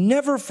sin. He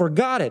never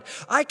forgot it.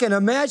 I can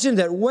imagine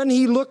that when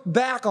he looked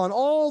back on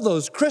all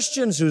those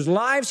Christians whose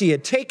lives he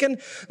had taken,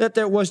 that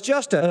there was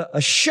just a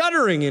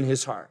shuddering in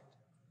his heart.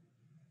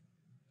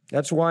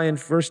 That's why in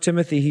 1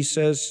 Timothy he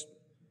says,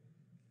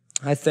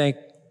 I thank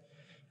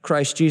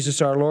Christ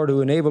Jesus our Lord,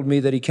 who enabled me,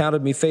 that he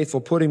counted me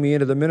faithful, putting me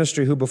into the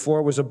ministry, who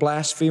before was a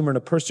blasphemer and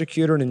a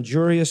persecutor and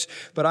injurious,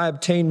 but I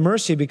obtained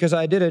mercy because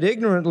I did it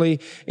ignorantly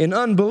in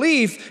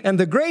unbelief, and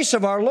the grace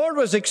of our Lord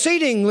was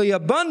exceedingly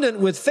abundant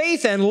with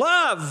faith and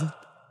love.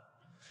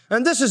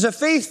 And this is a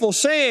faithful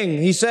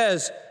saying, he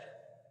says,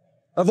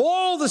 of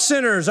all the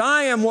sinners,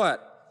 I am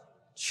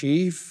what?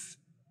 Chief.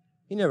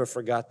 He never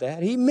forgot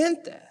that. He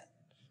meant that.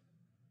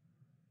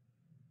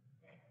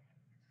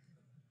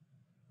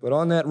 But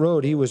on that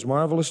road, he was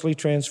marvelously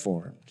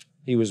transformed.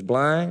 He was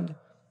blind.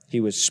 He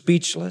was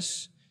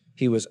speechless.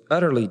 He was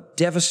utterly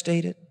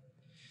devastated.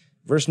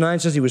 Verse 9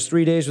 says he was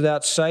 3 days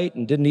without sight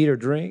and didn't eat or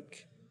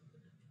drink.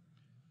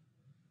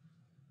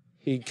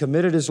 He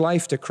committed his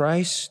life to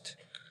Christ.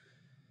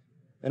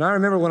 And I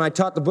remember when I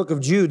taught the book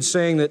of Jude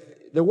saying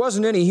that there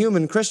wasn't any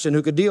human Christian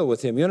who could deal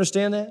with him. You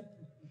understand that?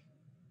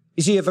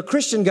 You see, if a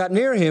Christian got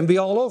near him, it'd be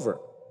all over.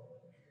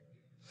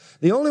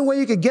 The only way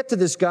you could get to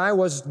this guy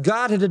was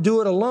God had to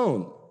do it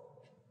alone.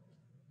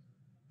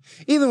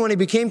 Even when he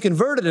became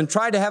converted and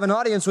tried to have an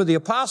audience with the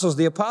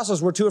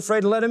apostles were too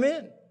afraid to let him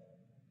in.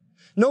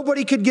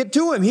 Nobody could get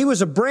to him. He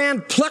was a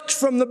brand plucked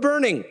from the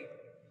burning.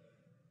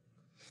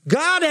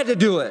 God had to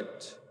do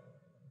it.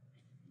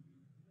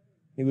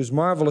 He was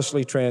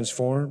marvelously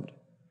transformed.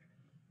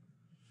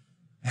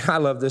 I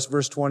love this,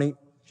 verse 20.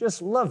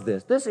 Just love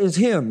this. This is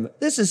him.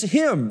 This is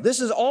him.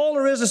 This is all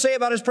there is to say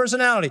about his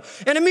personality.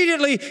 And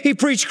immediately he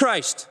preached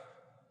Christ.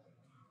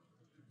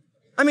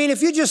 I mean,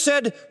 if you just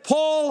said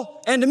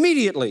Paul and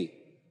immediately,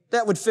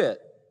 that would fit.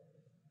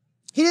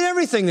 He did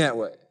everything that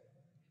way.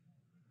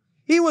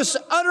 He was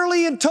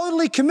utterly and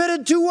totally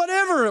committed to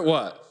whatever it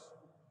was.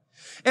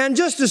 And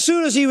just as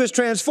soon as he was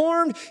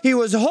transformed, he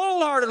was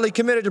wholeheartedly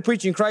committed to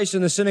preaching Christ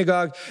in the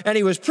synagogue, and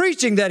he was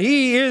preaching that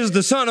he is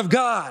the Son of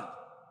God.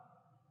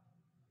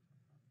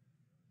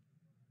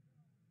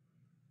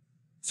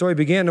 So he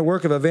began the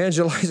work of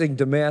evangelizing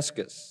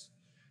Damascus.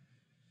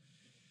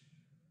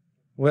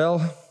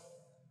 Well,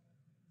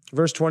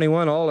 verse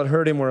 21, all that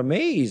heard him were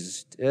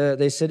amazed.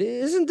 They said,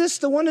 isn't this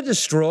the one that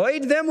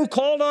destroyed them who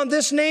called on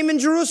this name in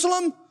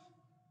Jerusalem?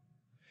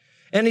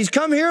 And he's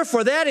come here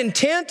for that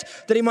intent,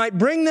 that he might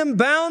bring them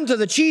bound to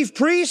the chief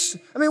priests?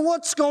 I mean,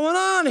 what's going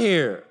on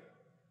here?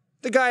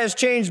 The guy has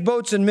changed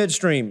boats in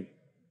midstream.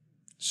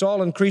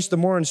 Saul increased the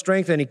more in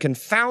strength, and he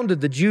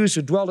confounded the Jews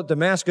who dwelt at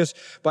Damascus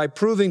by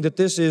proving that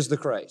this is the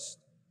Christ.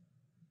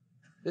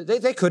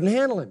 They couldn't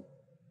handle him.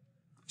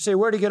 You say,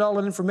 where'd he get all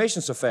that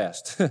information so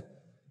fast?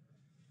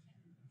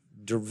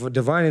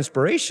 Divine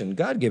inspiration.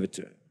 God gave it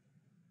to him.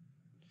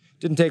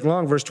 Didn't take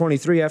long. Verse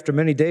 23, after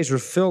many days were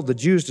filled, the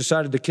Jews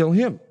decided to kill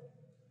him.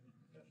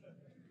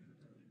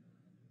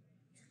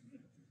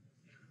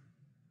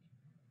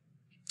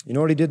 You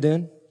know what he did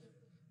then?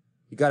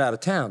 He got out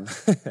of town.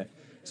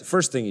 It's the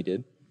first thing he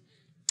did.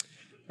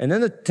 And then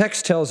the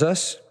text tells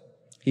us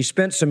he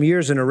spent some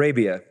years in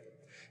Arabia.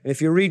 And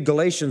if you read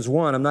Galatians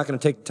 1, I'm not going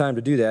to take the time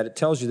to do that. It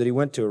tells you that he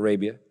went to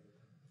Arabia.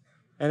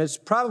 And it's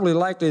probably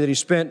likely that he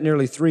spent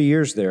nearly 3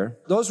 years there.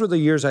 Those were the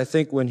years, I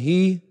think, when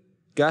he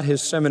got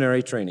his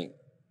seminary training.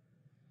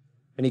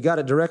 And he got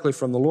it directly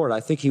from the Lord. I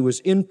think he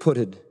was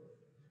inputted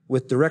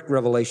with direct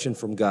revelation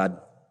from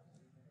God.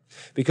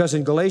 Because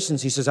in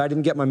Galatians, he says, I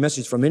didn't get my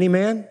message from any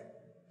man.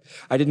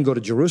 I didn't go to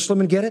Jerusalem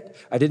and get it.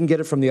 I didn't get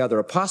it from the other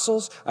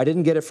apostles. I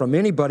didn't get it from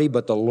anybody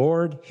but the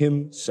Lord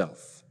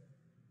himself.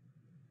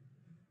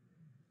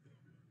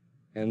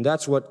 And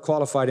that's what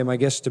qualified him, I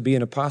guess, to be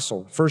an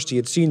apostle. First, he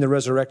had seen the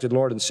resurrected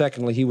Lord, and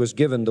secondly, he was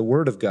given the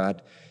word of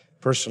God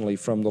personally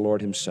from the Lord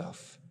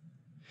himself.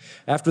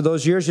 After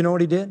those years, you know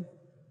what he did?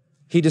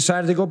 He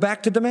decided to go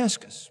back to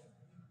Damascus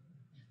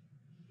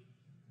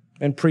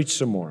and preach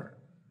some more.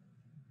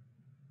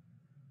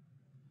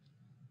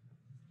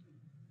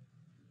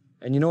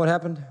 And you know what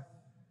happened?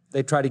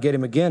 They tried to get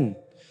him again.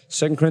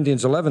 2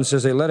 Corinthians 11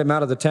 says they let him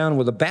out of the town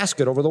with a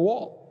basket over the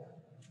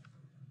wall.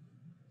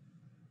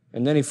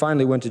 And then he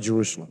finally went to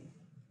Jerusalem.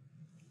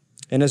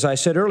 And as I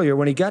said earlier,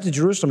 when he got to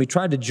Jerusalem, he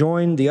tried to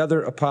join the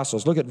other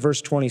apostles. Look at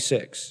verse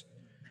 26.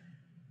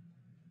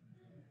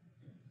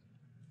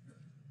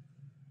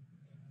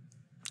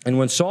 And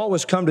when Saul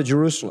was come to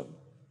Jerusalem,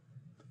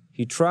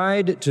 he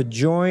tried to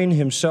join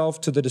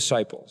himself to the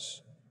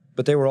disciples,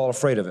 but they were all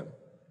afraid of him.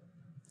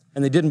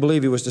 And they didn't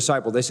believe he was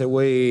discipled. They said,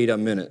 wait a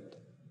minute.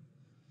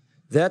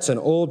 That's an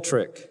old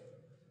trick.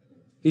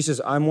 He says,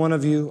 I'm one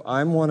of you,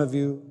 I'm one of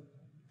you.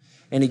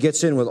 And he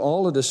gets in with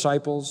all the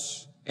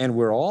disciples, and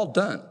we're all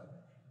done.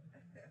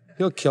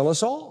 He'll kill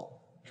us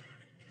all.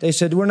 They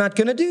said, we're not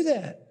going to do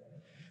that.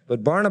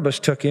 But Barnabas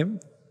took him,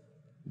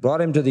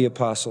 brought him to the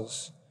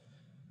apostles,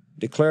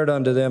 declared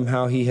unto them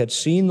how he had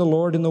seen the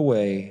Lord in the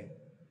way,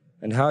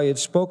 and how he had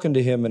spoken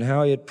to him, and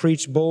how he had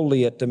preached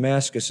boldly at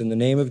Damascus in the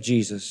name of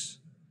Jesus.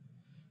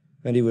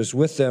 and he was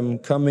with them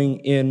coming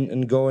in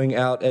and going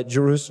out at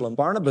Jerusalem.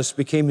 Barnabas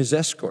became his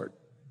escort.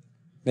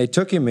 They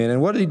took him in,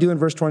 and what did he do in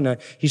verse 29?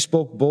 He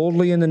spoke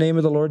boldly in the name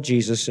of the Lord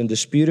Jesus and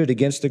disputed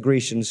against the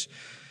Grecians,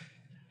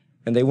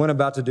 and they went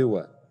about to do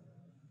what?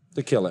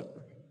 To kill him.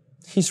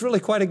 He's really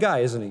quite a guy,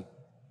 isn't he?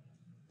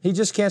 He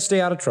just can't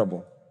stay out of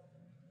trouble,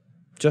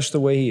 just the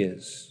way he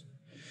is.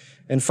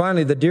 And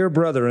finally, the dear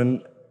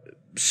brethren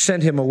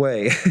sent him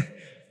away.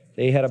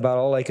 They had about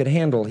all they could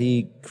handle.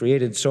 He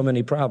created so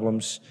many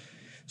problems.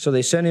 So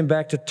they sent him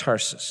back to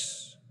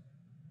Tarsus.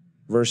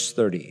 Verse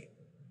 30.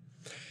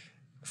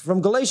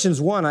 From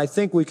Galatians 1, I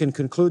think we can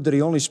conclude that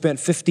he only spent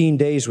 15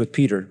 days with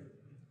Peter.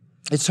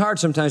 It's hard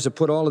sometimes to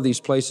put all of these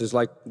places,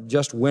 like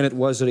just when it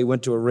was that he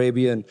went to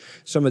Arabia and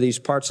some of these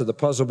parts of the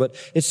puzzle, but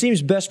it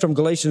seems best from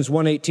Galatians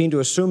 1:18 to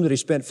assume that he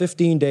spent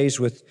 15 days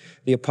with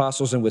the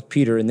apostles and with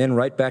Peter and then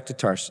right back to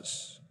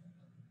Tarsus.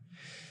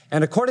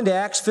 And according to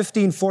Acts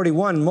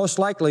 15:41, most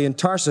likely in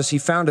Tarsus he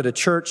founded a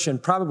church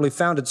and probably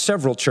founded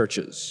several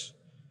churches.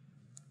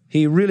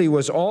 He really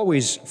was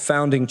always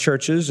founding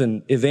churches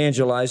and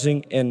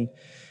evangelizing and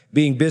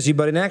being busy.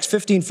 But in Acts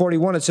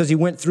 15:41, it says he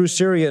went through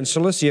Syria and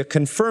Cilicia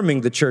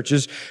confirming the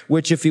churches,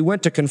 which if he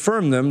went to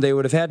confirm them, they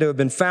would have had to have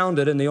been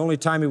founded. And the only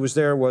time he was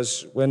there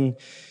was when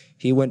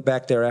he went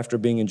back there after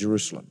being in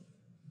Jerusalem.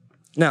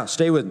 Now,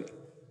 stay with me.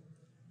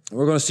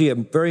 We're going to see a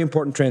very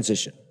important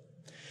transition.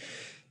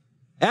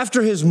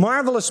 After his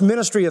marvelous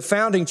ministry of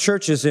founding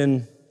churches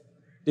in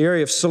the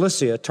area of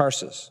Cilicia,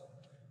 Tarsus,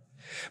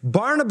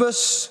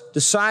 Barnabas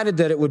decided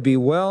that it would be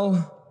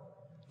well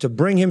to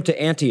bring him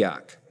to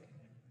Antioch.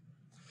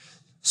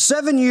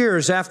 7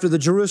 years after the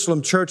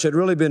Jerusalem church had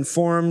really been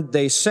formed,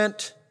 they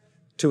sent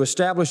to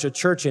establish a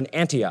church in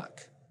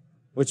Antioch,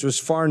 which was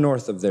far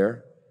north of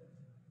there,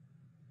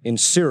 in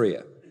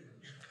Syria.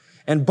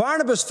 And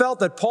Barnabas felt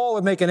that Paul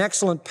would make an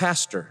excellent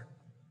pastor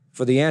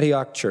for the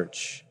Antioch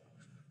church.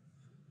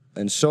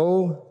 And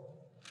so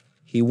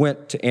he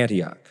went to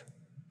Antioch.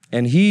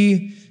 And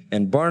he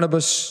and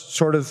Barnabas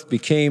sort of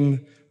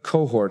became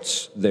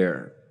cohorts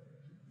there.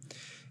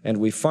 And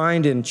we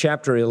find in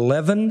chapter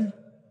 11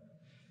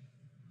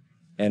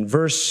 and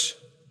verse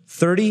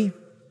 30,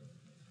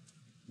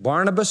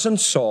 Barnabas and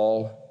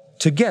Saul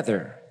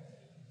together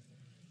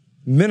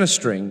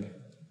ministering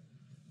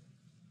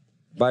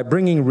by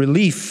bringing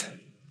relief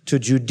to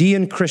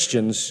Judean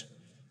Christians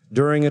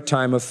during a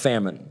time of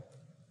famine.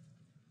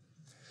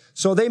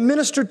 So they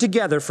ministered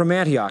together from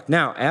Antioch.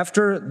 Now,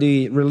 after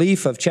the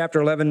relief of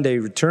chapter 11, they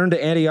returned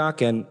to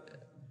Antioch, and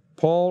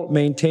Paul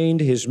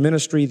maintained his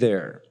ministry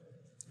there.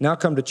 Now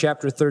come to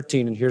chapter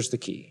 13, and here's the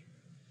key.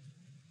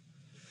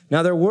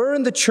 Now there were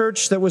in the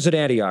church that was at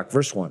Antioch,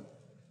 verse 1,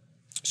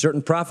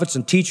 certain prophets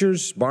and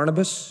teachers,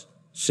 Barnabas,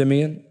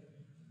 Simeon,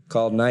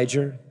 called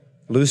Niger,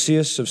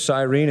 Lucius of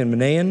Cyrene, and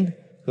Manaen,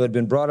 who had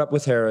been brought up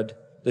with Herod,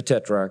 the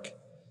Tetrarch,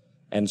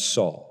 and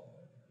Saul.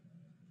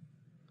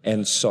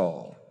 And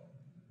Saul.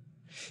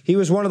 He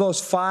was one of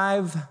those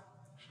 5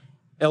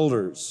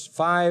 elders,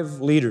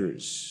 5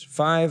 leaders,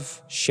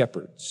 5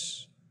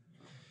 shepherds.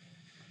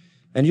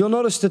 And you'll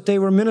notice that they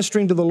were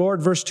ministering to the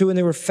Lord, verse 2, and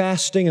they were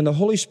fasting, and the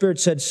Holy Spirit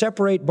said,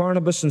 separate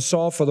Barnabas and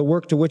Saul for the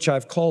work to which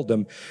I've called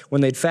them.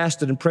 When they'd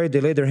fasted and prayed,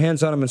 they laid their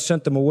hands on them and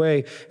sent them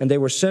away, and they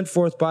were sent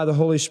forth by the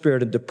Holy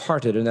Spirit and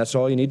departed, and that's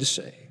all you need to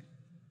say.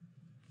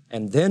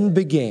 And then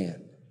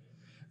began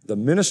the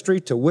ministry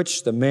to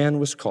which the man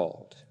was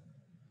called,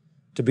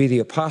 to be the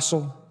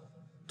apostle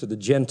to the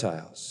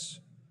Gentiles.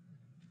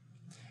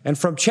 And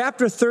from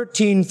chapter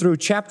 13 through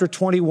chapter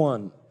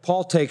 21,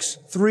 Paul takes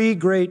 3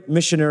 great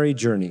missionary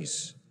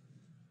journeys.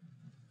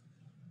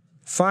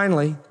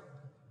 Finally,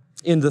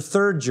 in the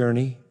 3rd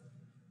journey,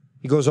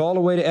 he goes all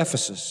the way to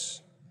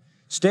Ephesus,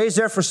 stays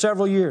there for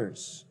several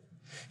years.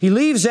 He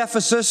leaves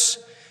Ephesus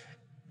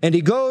and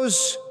he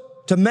goes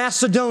to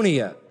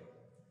Macedonia,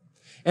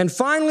 and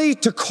finally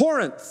to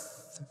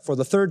Corinth for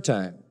the 3rd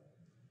time.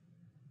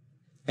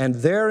 And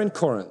there in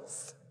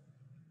Corinth,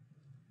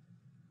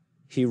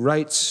 he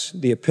writes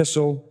the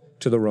epistle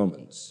to the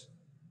Romans.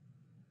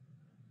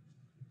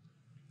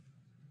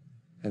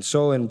 And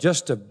so in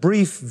just a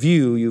brief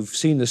view, you've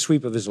seen the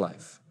sweep of his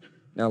life.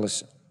 Now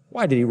listen,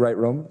 why did he write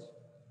Romans?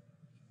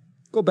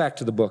 Go back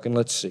to the book and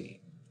let's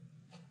see.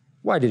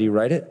 Why did he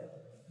write it?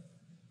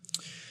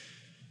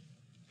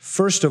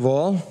 First of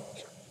all,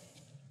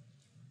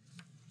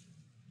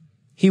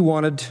 he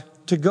wanted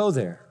to go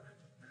there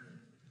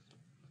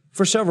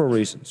for several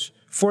reasons.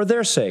 For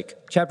their sake,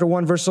 chapter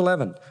 1, verse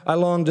 11, I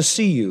long to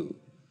see you.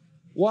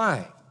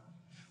 Why?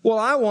 Well,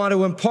 I want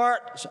to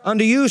impart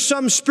unto you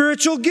some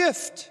spiritual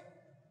gift.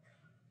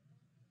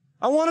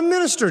 I want to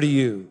minister to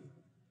you.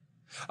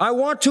 I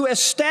want to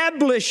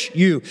establish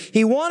you.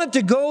 He wanted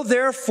to go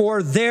there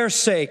for their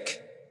sake.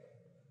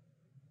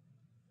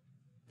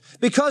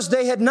 Because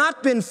they had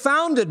not been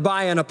founded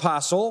by an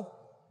apostle,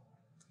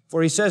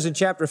 For he says in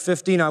chapter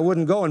 15, I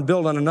wouldn't go and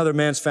build on another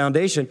man's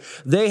foundation.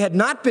 They had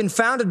not been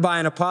founded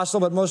by an apostle,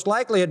 but most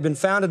likely had been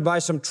founded by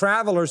some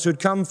travelers who'd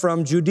come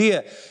from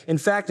Judea. In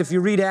fact, if you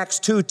read Acts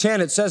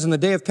 2:10, it says, in the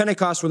day of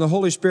Pentecost, when the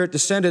Holy Spirit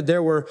descended,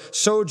 there were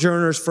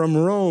sojourners from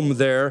Rome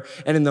there.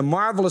 And in the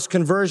marvelous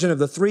conversion of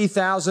the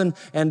 3,000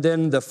 and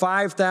then the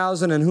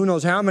 5,000 and who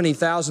knows how many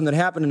thousand that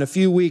happened in a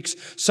few weeks,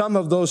 some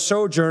of those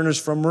sojourners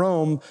from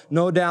Rome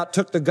no doubt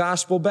took the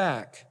gospel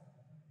back.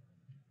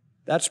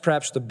 That's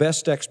perhaps the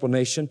best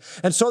explanation.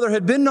 And so there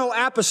had been no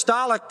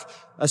apostolic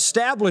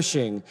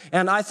establishing.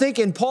 And I think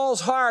in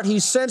Paul's heart, he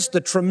sensed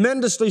the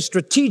tremendously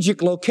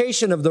strategic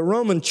location of the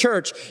Roman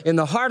church in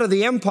the heart of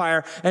the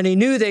empire, and he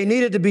knew they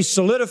needed to be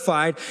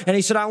solidified. And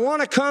he said, I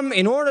want to come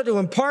in order to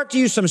impart to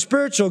you some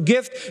spiritual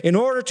gift in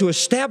order to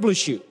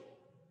establish you.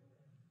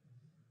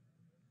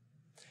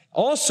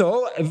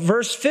 Also,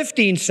 verse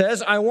 15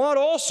 says, I want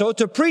also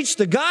to preach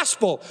the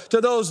gospel to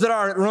those that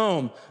are at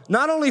Rome.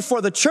 Not only for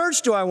the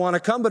church do I want to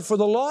come, but for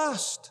the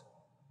lost.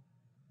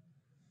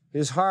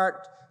 His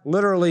heart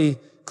literally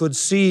could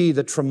see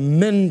the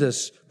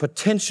tremendous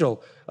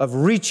potential of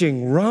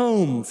reaching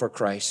Rome for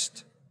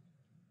Christ.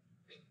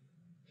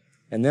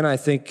 And then I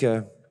think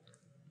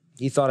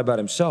he thought about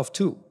himself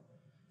too.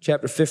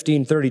 Chapter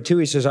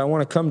 15:32, he says, I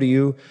want to come to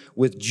you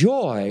with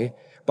joy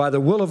by the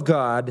will of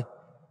God,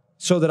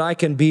 so that I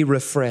can be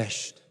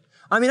refreshed.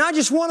 I mean, I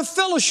just want to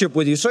fellowship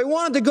with you. So he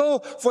wanted to go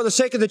for the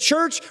sake of the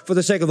church, for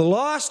the sake of the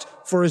lost,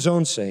 for his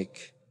own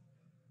sake.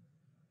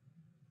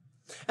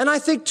 And I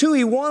think, too,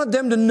 he wanted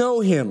them to know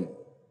him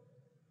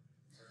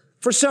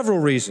for several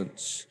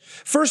reasons.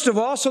 First of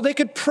all, so they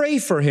could pray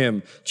for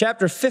him.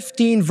 Chapter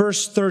 15,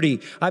 verse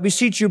 30. I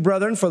beseech you,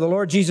 brethren, for the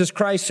Lord Jesus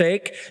Christ's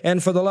sake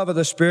and for the love of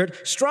the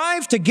Spirit,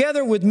 strive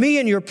together with me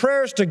in your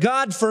prayers to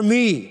God for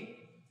me.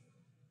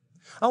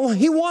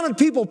 He wanted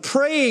people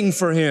praying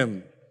for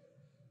him.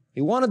 He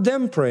wanted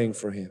them praying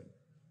for him.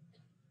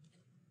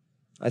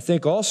 I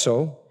think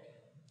also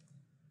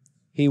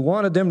he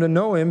wanted them to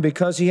know him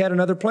because he had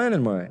another plan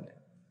in mind.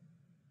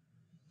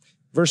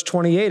 Verse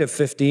 28 of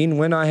 15,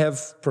 when I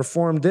have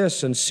performed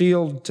this and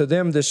sealed to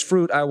them this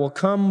fruit, I will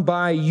come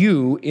by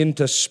you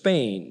into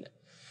Spain.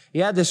 He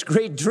had this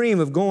great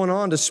dream of going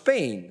on to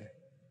Spain.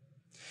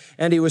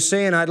 And he was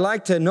saying, I'd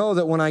like to know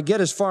that when I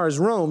get as far as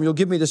Rome, you'll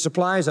give me the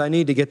supplies I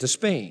need to get to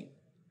Spain.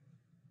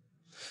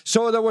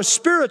 So there were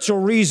spiritual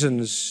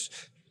reasons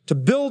to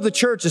build the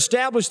church,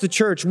 establish the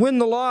church, win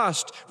the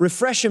lost,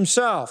 refresh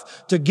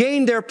himself, to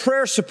gain their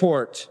prayer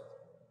support.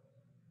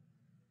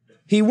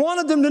 He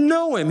wanted them to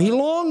know him. He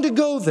longed to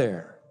go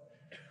there.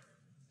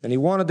 And he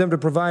wanted them to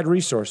provide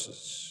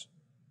resources.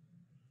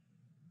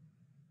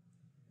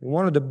 He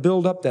wanted to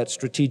build up that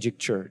strategic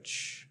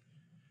church.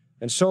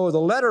 And so the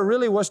letter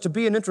really was to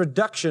be an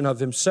introduction of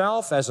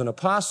himself as an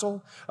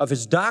apostle, of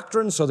his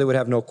doctrine, so they would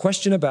have no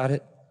question about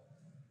it.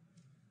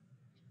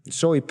 And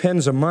so he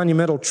pens a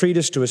monumental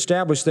treatise to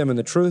establish them in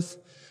the truth,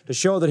 to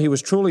show that he was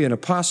truly an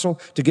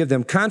apostle, to give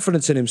them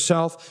confidence in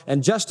himself,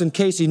 and just in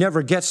case he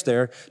never gets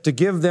there, to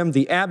give them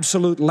the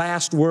absolute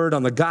last word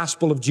on the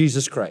gospel of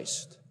Jesus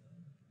Christ,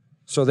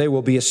 so they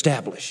will be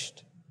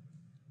established.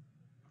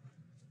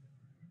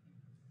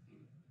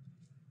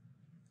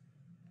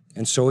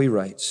 And so he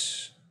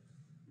writes.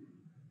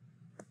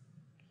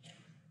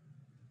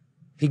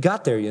 He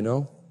got there, you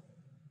know.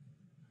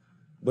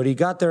 But he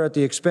got there at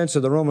the expense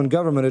of the Roman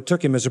government who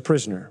took him as a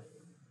prisoner.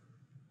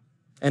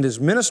 And his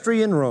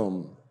ministry in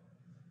Rome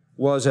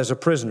was as a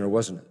prisoner,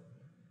 wasn't it?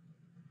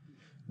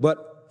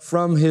 But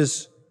from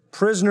his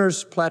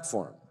prisoner's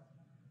platform,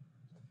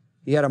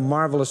 he had a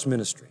marvelous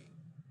ministry.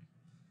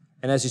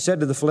 And as he said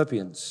to the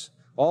Philippians,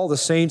 all the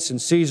saints in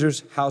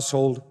Caesar's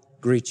household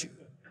greet you.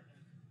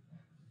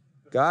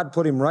 God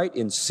put him right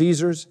in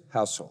Caesar's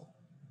household.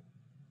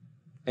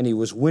 And he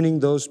was winning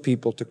those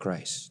people to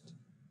Christ.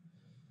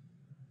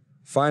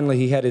 Finally,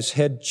 he had his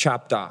head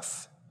chopped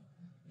off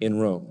in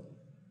Rome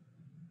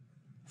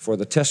for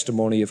the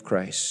testimony of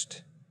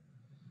Christ.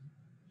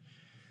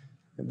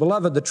 And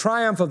beloved, the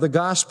triumph of the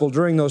gospel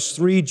during those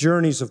 3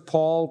 journeys of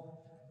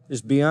Paul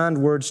is beyond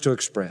words to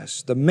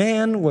express. The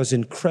man was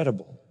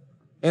incredible,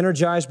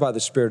 energized by the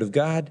Spirit of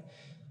God.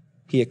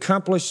 He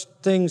accomplished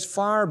things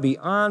far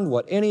beyond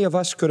what any of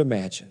us could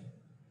imagine.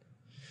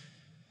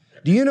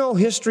 Do you know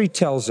history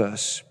tells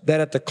us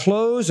that at the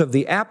close of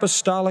the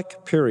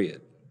apostolic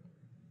period,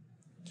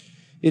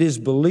 it is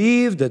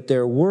believed that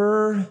there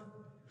were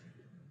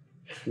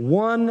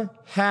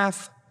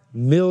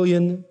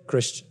 500,000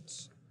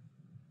 Christians.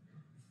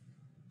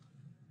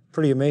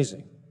 Pretty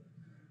amazing.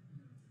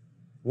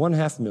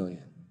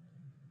 500,000.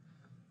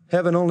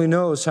 Heaven only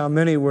knows how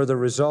many were the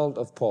result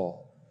of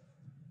Paul.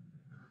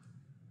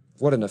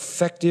 What an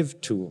effective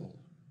tool.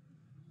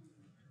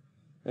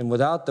 And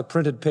without the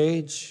printed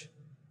page,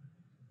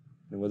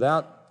 and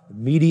without the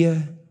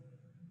media,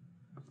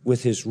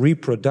 with his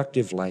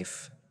reproductive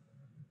life,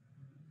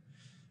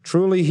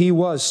 truly, he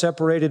was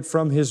separated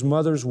from his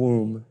mother's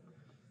womb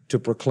to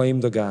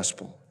proclaim the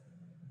gospel.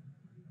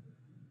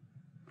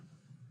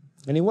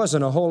 And he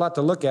wasn't a whole lot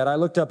to look at. I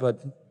looked up a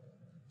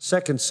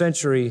 2nd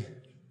century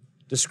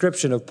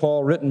description of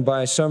Paul written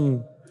by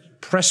some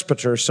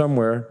presbyter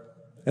somewhere,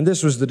 and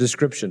this was the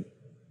description.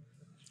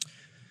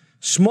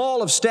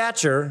 Small of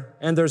stature,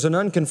 and there's an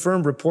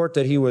unconfirmed report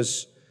that he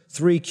was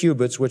 3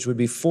 cubits, which would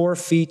be 4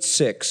 feet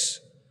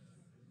 6.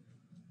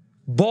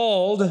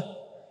 Bald,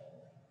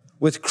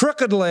 with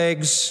crooked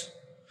legs,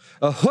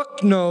 a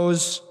hooked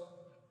nose,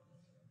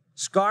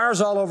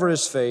 scars all over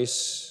his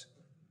face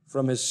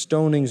from his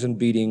stonings and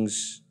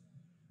beatings.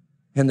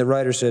 And the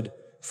writer said,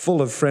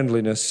 full of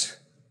friendliness.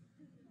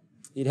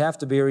 He'd have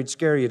to be, or he'd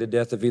scare you to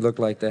death if he looked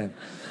like that.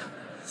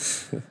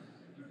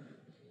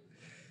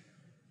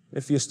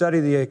 If you study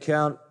the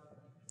account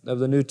of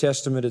the New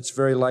Testament, it's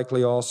very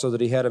likely also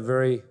that he had a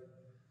very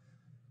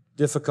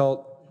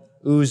difficult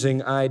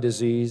oozing eye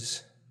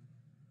disease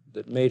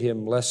that made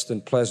him less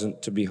than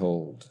pleasant to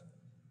behold.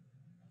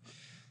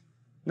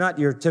 Not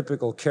your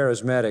typical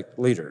charismatic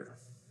leader,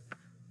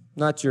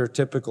 not your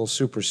typical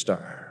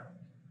superstar.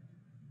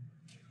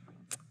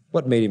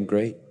 What made him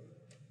great?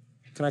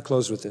 Can I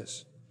close with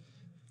this?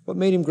 What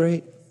made him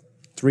great?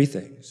 3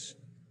 things.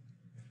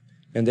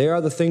 And they are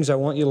the things I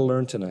want you to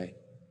learn tonight.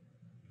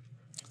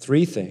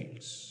 3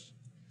 things.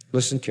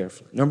 Listen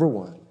carefully. Number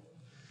 1,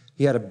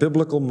 he had a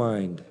biblical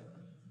mind.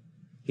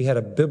 He had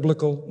a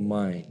biblical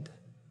mind.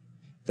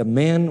 The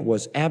man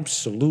was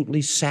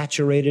absolutely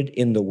saturated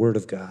in the Word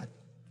of God.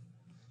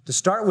 To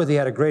start with, he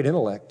had a great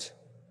intellect.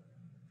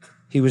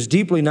 He was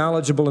deeply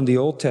knowledgeable in the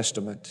Old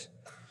Testament.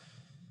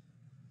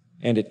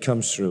 And it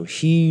comes through.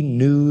 He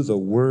knew the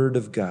Word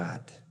of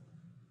God.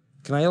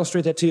 Can I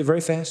illustrate that to you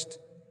very fast?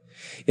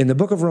 In the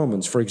book of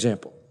Romans, for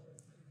example,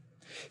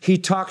 he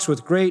talks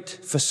with great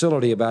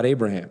facility about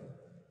Abraham.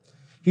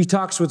 He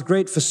talks with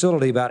great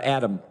facility about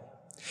Adam.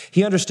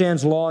 He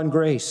understands law and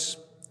grace.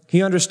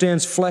 He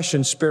understands flesh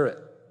and spirit.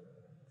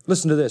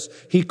 Listen to this.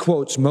 He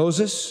quotes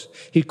Moses.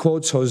 He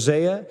quotes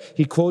Hosea.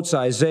 He quotes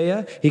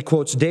Isaiah. He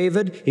quotes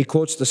David. He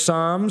quotes the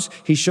Psalms.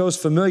 He shows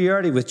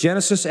familiarity with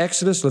Genesis,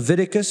 Exodus,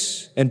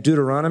 Leviticus, and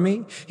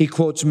Deuteronomy. He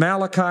quotes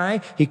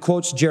Malachi. He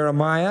quotes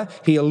Jeremiah.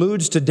 He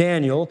alludes to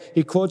Daniel.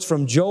 He quotes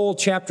from Joel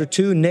chapter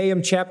 2,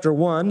 Nahum chapter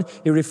 1.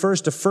 He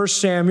refers to 1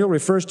 Samuel,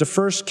 refers to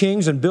 1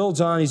 Kings, and builds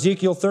on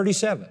Ezekiel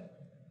 37.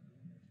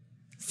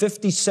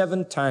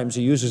 57 times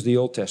he uses the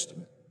Old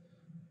Testament.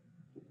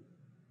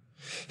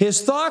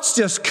 His thoughts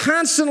just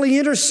constantly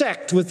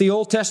intersect with the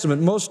Old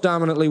Testament, most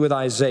dominantly with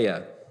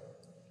Isaiah,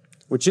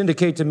 which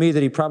indicate to me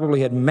that he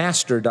probably had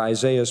mastered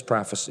Isaiah's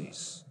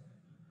prophecies.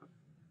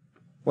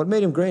 What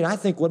made him great? I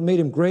think what made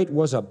him great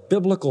was a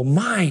biblical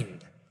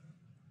mind.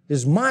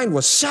 His mind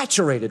was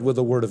saturated with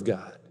the Word of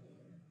God.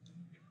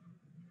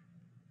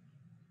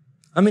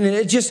 I mean,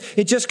 it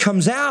just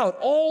comes out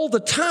all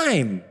the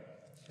time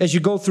as you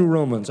go through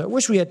Romans. I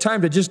wish we had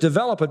time to just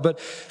develop it,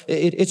 but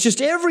it's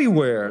just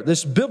everywhere,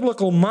 this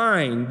biblical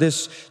mind,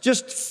 this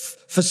just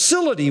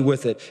facility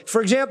with it.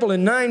 For example,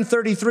 in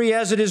 9:33,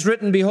 as it is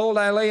written, behold,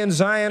 I lay in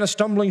Zion a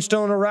stumbling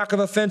stone, a rock of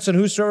offense, and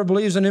whosoever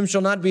believes in him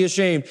shall not be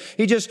ashamed.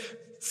 He just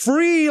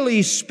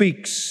freely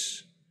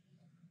speaks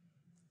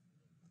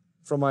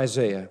from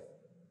Isaiah.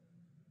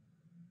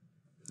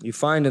 You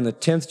find in the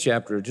 10th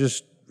chapter,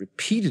 just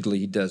repeatedly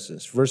he does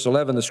this. Verse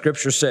 11, the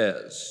scripture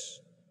says,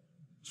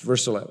 it's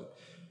verse 11.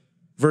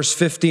 Verse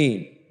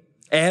 15,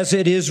 as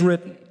it is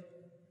written.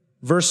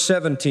 Verse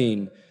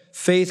 17,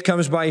 faith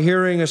comes by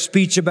hearing a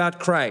speech about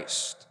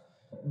Christ.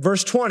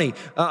 Verse 20,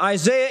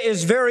 Isaiah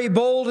is very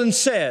bold and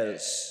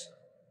says,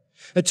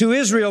 to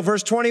Israel,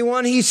 verse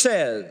 21, he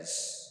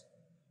says,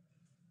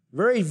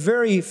 very,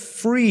 very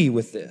free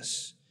with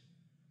this.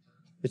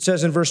 It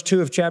says in verse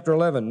 2 of chapter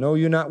 11, know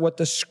you not what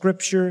the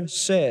scripture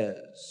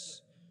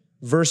says?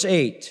 Verse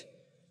 8,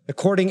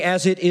 according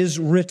as it is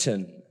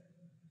written.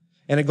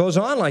 And it goes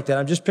on like that.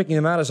 I'm just picking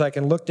them out as I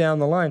can look down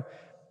the line.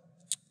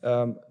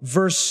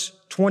 Verse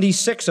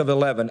 26 of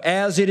 11,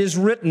 as it is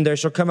written, there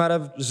shall come out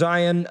of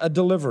Zion a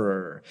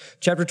deliverer.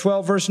 Chapter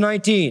 12, verse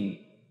 19,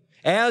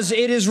 as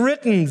it is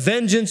written,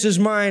 vengeance is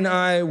mine,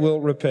 I will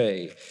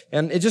repay.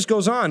 And it just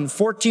goes on.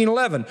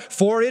 14:11,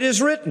 for it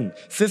is written.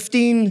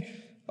 15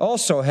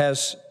 also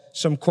has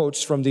some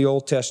quotes from the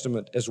Old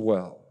Testament as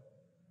well.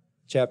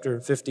 Chapter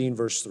 15,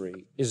 verse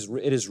 3,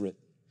 it is written.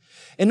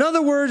 In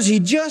other words, he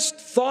just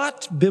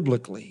thought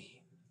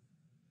biblically.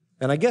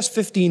 And I guess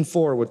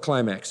 15:4 would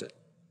climax it.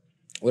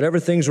 Whatever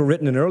things were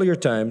written in earlier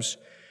times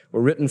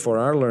were written for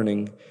our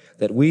learning,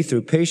 that we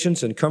through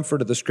patience and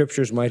comfort of the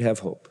scriptures might have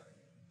hope.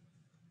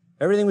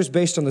 Everything was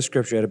based on the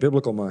scripture. He had a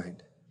biblical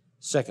mind.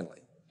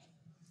 Secondly,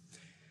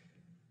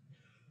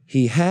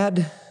 he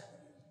had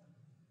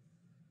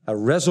a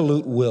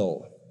resolute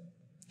will.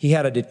 He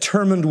had a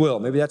determined will.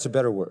 Maybe that's a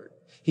better word.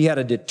 He had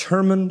a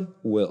determined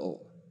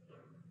will.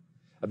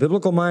 A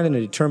biblical mind and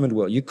a determined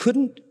will. You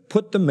couldn't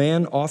put the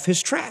man off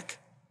his track.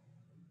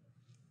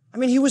 I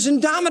mean, he was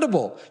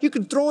indomitable. You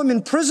could throw him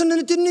in prison and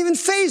it didn't even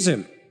faze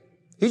him.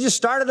 He just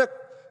started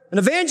an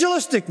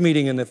evangelistic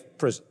meeting in the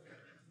prison.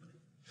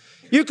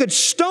 You could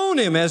stone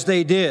him as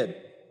they did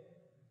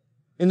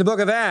in the book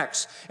of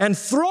Acts and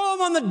throw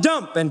him on the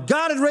dump, and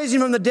God had raised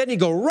him from the dead, and he'd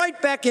go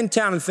right back in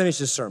town and finish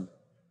his sermon.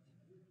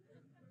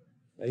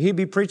 He'd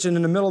be preaching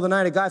in the middle of the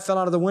night. A guy fell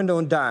out of the window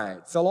and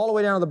died. Fell all the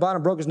way down to the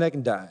bottom, broke his neck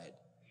and died.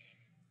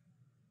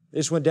 They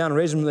just went down and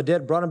raised him from the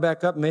dead, brought him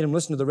back up, and made him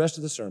listen to the rest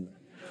of the sermon.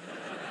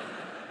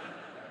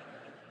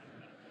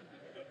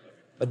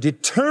 A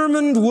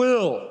determined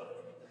will.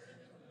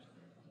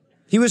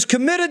 He was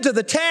committed to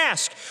the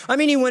task. I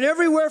mean, he went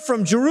everywhere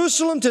from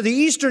Jerusalem to the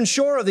eastern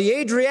shore of the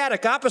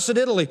Adriatic, opposite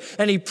Italy,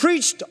 and he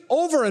preached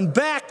over and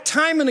back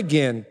time and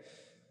again.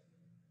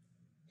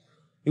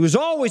 He was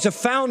always a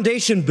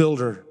foundation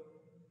builder.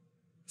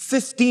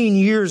 15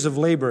 years of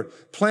labor,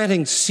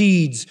 planting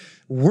seeds,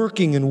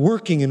 working and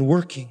working and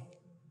working.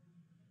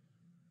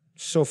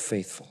 So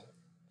faithful,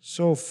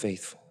 so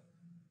faithful.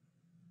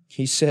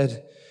 He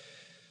said,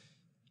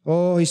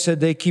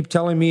 they keep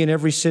telling me in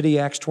every city,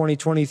 Acts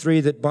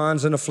 20:23, that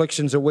bonds and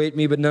afflictions await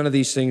me, but none of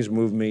these things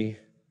move me.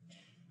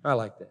 I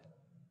like that.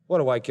 What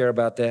do I care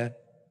about that?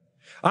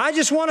 I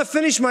just want to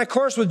finish my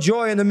course with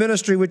joy in the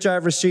ministry which I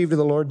have received of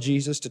the Lord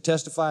Jesus, to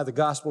testify the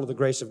gospel of the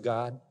grace of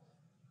God.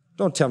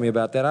 Don't tell me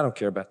about that. I don't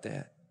care about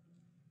that.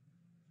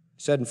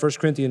 He said in 1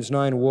 Corinthians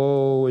 9,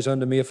 woe is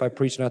unto me if I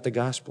preach not the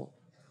gospel.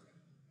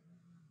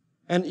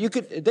 And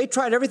they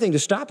tried everything to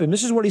stop him.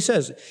 This is what he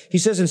says. He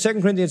says in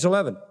 2 Corinthians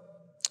 11,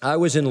 I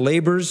was in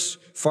labors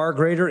far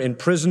greater, in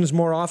prisons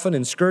more often,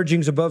 in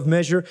scourgings above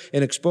measure,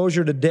 in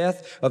exposure to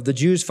death. Of the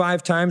Jews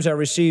 5 times I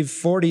received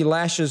 40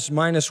 lashes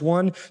minus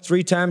 1.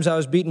 3 times I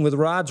was beaten with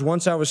rods.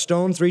 Once I was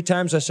stoned. 3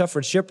 times I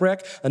suffered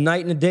shipwreck. A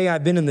night and a day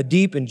I've been in the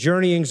deep, and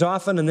journeyings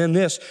often. And then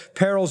this,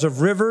 perils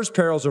of rivers,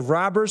 perils of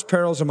robbers,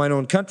 perils of mine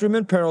own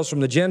countrymen, perils from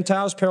the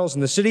Gentiles, perils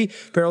in the city,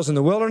 perils in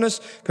the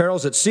wilderness,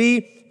 perils at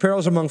sea,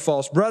 perils among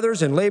false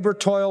brothers, in labor,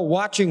 toil,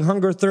 watching,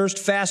 hunger, thirst,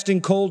 fasting,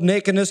 cold,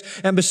 nakedness.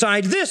 And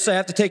besides this, I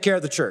have to take care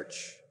of the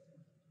church.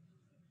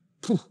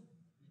 Phew.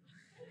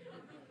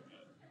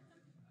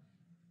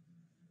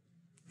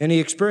 And he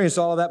experienced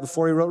all of that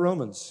before he wrote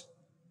Romans.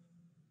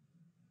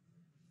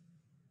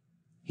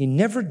 He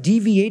never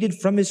deviated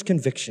from his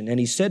conviction. And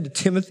he said to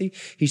Timothy,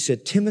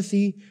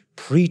 Timothy,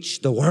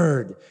 preach the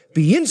word.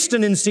 Be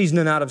instant in season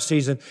and out of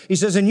season. He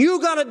says, and you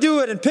got to do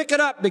it and pick it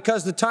up,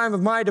 because the time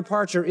of my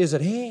departure is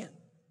at hand.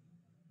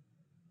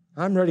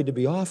 I'm ready to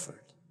be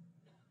offered.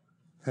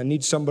 I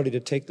need somebody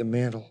to take the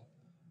mantle.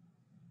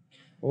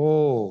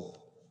 Oh,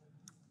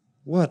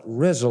 what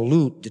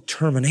resolute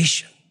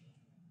determination.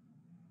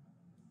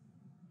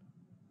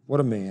 What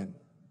a man.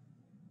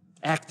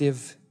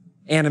 Active,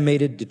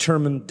 animated,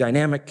 determined,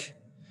 dynamic.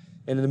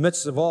 And in the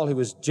midst of all, he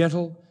was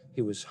gentle,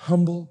 he was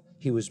humble,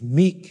 he was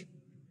meek.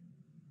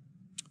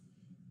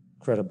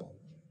 Incredible.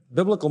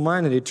 Biblical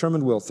mind and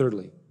determined will.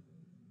 Thirdly,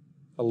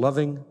 a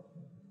loving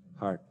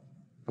heart.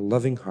 A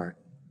loving heart.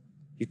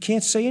 You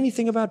can't say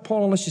anything about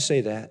Paul unless you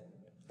say that.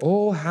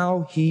 Oh,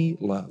 how he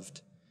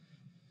loved.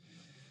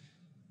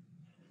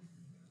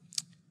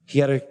 He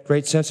had a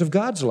great sense of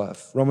God's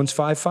love. Romans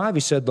 5:5,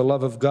 he said, the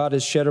love of God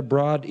is shed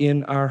abroad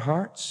in our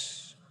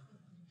hearts.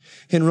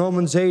 In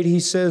Romans 8, he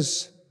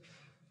says,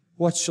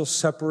 what shall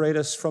separate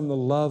us from the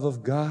love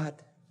of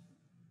God?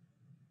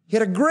 He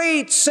had a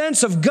great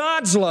sense of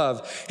God's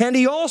love, and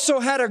he also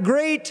had a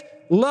great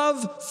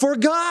love for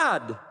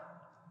God.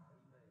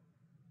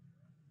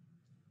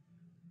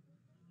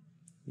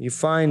 You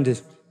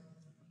find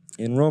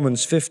in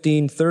Romans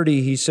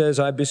 15:30, he says,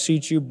 I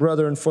beseech you,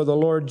 brethren, for the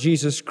Lord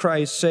Jesus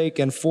Christ's sake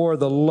and for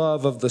the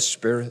love of the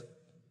Spirit.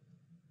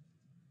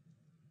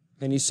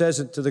 And he says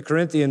it to the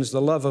Corinthians,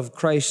 the love of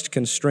Christ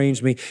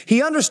constrains me.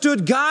 He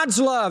understood God's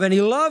love, and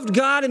he loved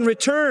God in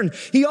return.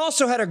 He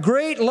also had a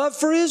great love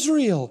for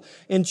Israel.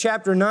 In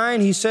chapter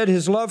 9, he said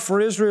his love for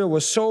Israel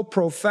was so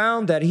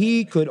profound that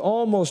he could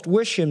almost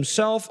wish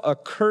himself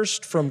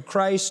accursed from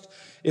Christ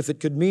if it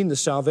could mean the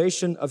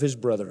salvation of his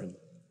brethren.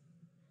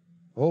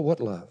 Oh, what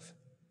love.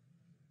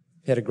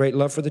 He had a great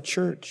love for the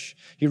church.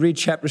 You read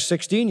chapter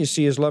 16, you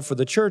see his love for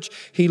the church.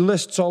 He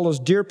lists all those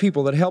dear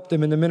people that helped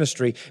him in the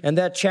ministry, and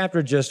that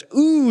chapter just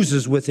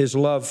oozes with his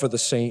love for the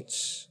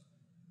saints.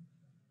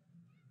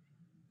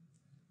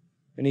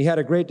 And he had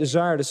a great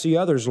desire to see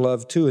others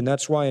loved too, and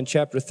that's why in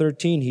chapter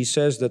 13 he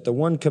says that the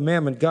one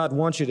commandment God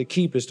wants you to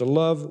keep is to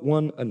love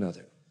one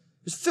another.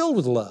 It's filled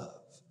with love.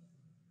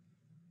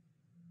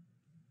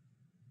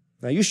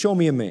 Now you show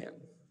me a man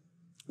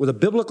with a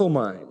biblical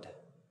mind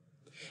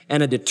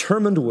and a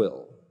determined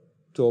will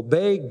to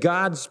obey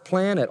God's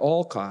plan at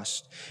all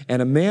costs,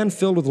 and a man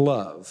filled with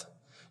love,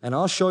 and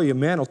I'll show you a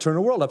man will turn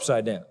the world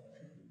upside down.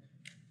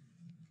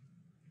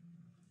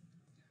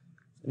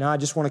 Now I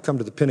just want to come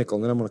to the pinnacle,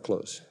 and then I'm going to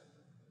close.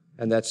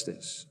 And that's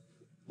this.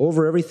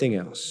 Over everything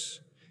else,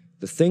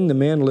 the thing the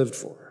man lived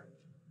for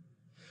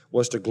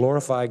was to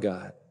glorify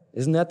God.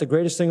 Isn't that the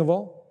greatest thing of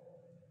all?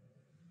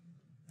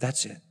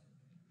 That's it.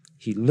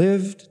 He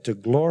lived to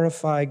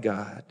glorify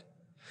God.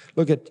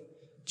 Look at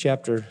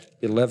chapter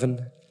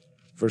 11,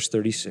 verse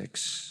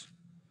 36.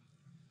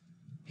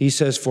 He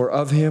says, for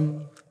of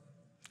him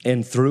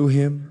and through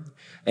him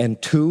and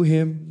to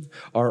him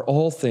are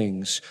all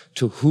things,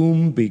 to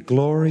whom be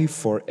glory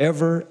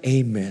forever.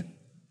 Amen.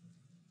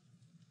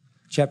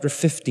 Chapter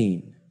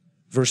 15,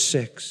 verse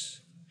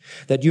 6.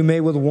 that you may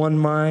with one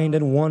mind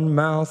and one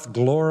mouth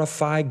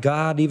glorify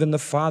God, even the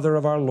Father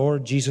of our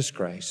Lord Jesus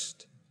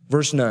Christ.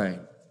 Verse 9,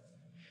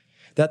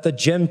 that the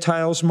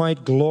Gentiles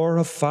might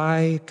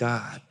glorify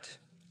God.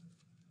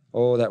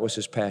 Oh, that was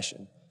his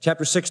passion.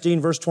 Chapter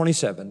 16, verse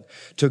 27,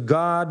 to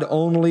God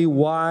only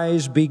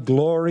wise be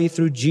glory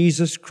through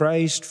Jesus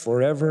Christ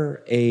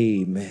forever.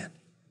 Amen.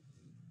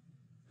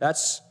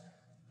 That's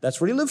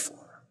what he lived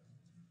for.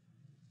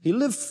 He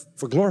lived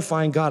for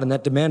glorifying God, and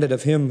that demanded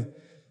of him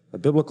a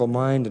biblical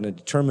mind and a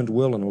determined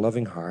will and a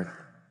loving heart.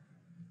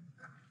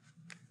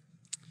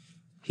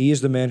 He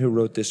is the man who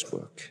wrote this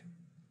book.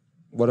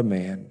 What a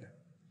man.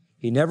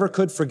 He never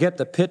could forget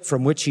the pit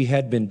from which he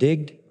had been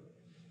digged.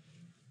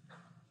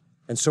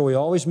 And so he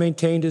always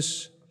maintained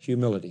his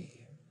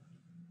humility.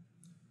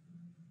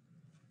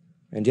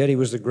 And yet he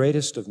was the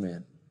greatest of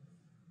men.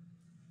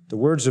 The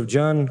words of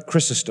John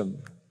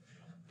Chrysostom,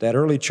 that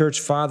early church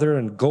father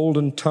and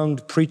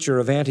golden-tongued preacher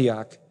of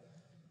Antioch,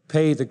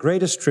 pay the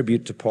greatest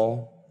tribute to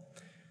Paul.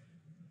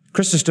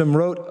 Chrysostom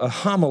wrote a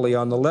homily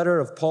on the letter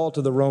of Paul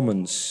to the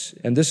Romans,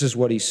 and this is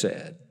what he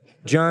said.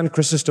 John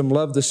Chrysostom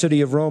loved the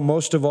city of Rome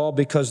most of all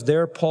because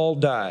there Paul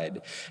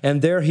died,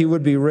 and there he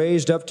would be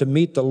raised up to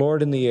meet the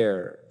Lord in the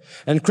air.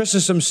 And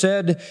Chrysostom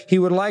said he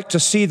would like to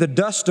see the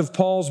dust of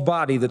Paul's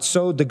body that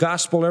sowed the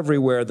gospel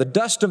everywhere, the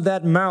dust of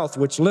that mouth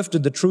which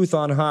lifted the truth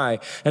on high,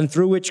 and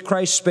through which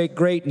Christ spake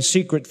great and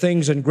secret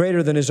things and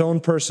greater than his own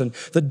person,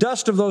 the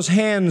dust of those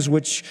hands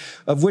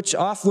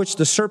off which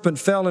the serpent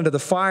fell into the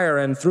fire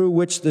and through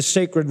which the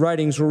sacred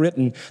writings were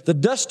written, the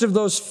dust of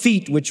those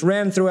feet which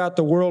ran throughout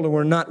the world and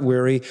were not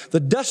weary, the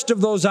dust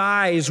of those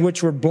eyes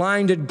which were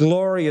blinded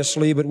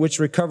gloriously but which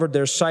recovered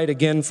their sight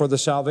again for the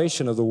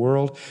salvation of the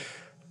world,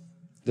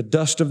 the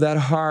dust of that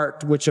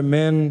heart which a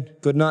man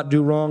could not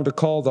do wrong to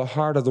call the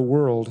heart of the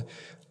world,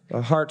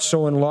 a heart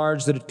so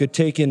enlarged that it could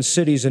take in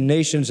cities and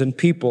nations and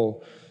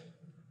people,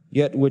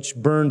 yet which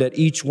burned at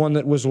each one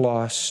that was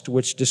lost,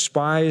 which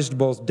despised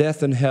both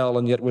death and hell,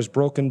 and yet was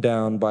broken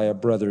down by a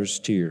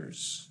brother's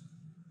tears.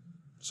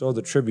 So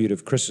the tribute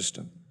of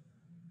Chrysostom.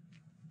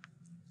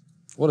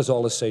 What does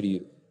all this say to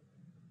you?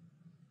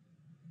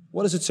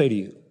 What does it say to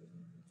you?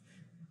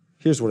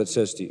 Here's what it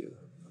says to you.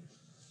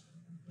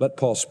 Let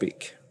Paul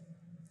speak.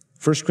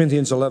 1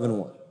 Corinthians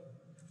 11:1.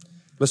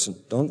 Listen,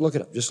 don't look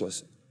it up, just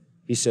listen.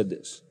 He said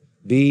this,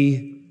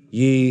 be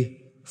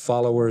ye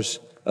followers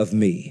of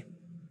me.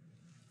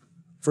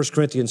 1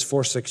 Corinthians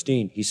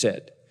 4:16, he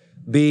said,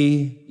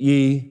 be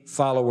ye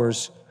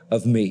followers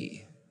of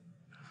me.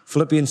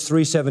 Philippians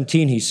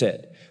 3:17, he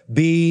said,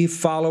 be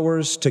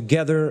followers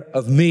together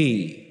of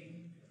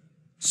me.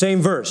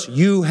 Same verse,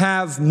 you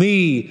have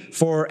me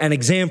for an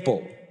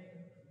example.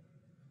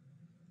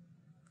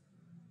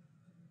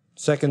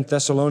 2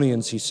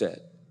 Thessalonians, he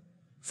said,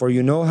 for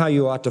you know how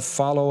you ought to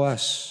follow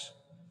us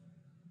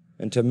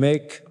and to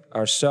make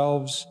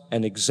ourselves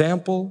an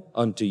example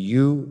unto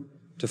you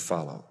to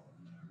follow.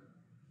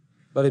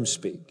 Let him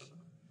speak.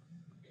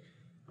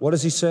 What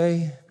does he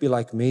say? Be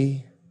like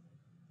me.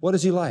 What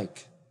is he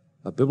like?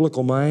 A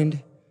biblical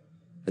mind,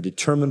 a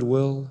determined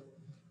will,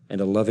 and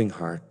a loving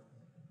heart,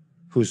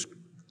 whose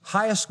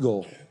highest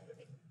goal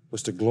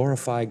was to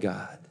glorify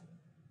God.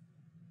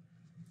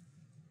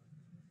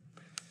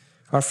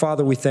 Our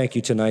Father, we thank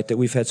you tonight that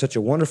we've had such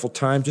a wonderful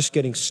time just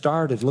getting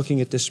started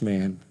looking at this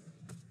man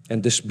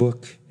and this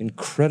book,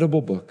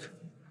 incredible book.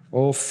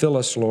 Oh, fill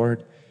us,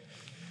 Lord,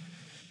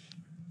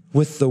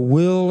 with the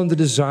will and the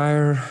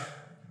desire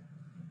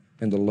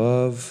and the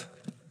love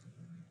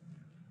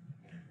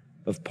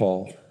of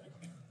Paul.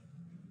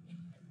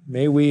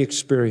 May we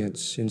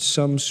experience in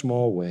some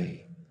small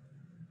way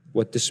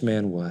what this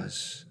man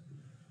was,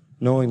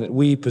 knowing that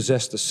we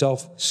possess the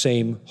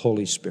self-same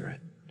Holy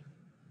Spirit.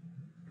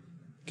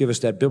 Give us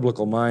that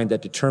biblical mind,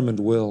 that determined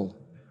will,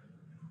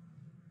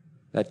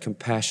 that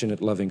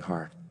compassionate, loving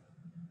heart.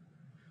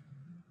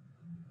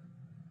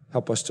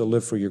 Help us to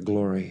live for your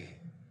glory,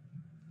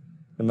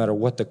 no matter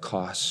what the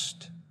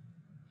cost.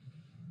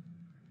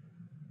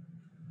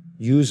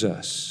 Use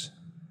us,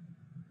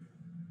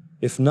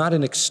 if not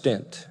in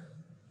extent,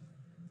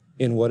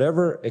 in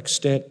whatever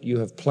extent you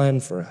have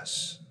planned for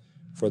us,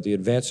 for the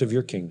advance of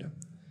your kingdom.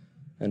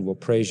 And we'll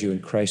praise you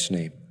in Christ's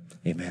name.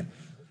 Amen.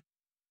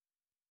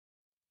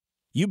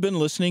 You've been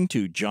listening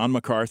to John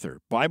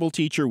MacArthur, Bible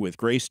teacher with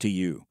Grace to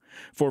You.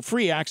 For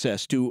free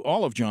access to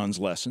all of John's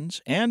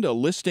lessons and a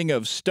listing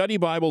of study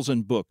Bibles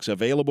and books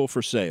available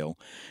for sale,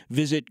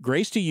 visit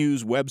Grace to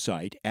You's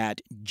website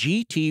at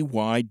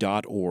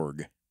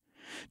gty.org.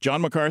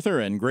 John MacArthur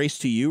and Grace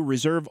to You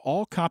reserve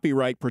all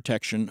copyright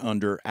protection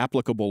under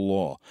applicable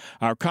law.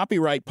 Our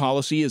copyright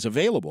policy is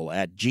available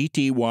at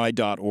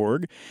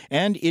gty.org,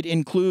 and it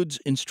includes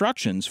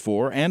instructions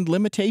for and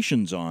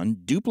limitations on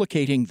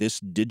duplicating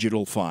this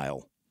digital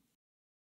file.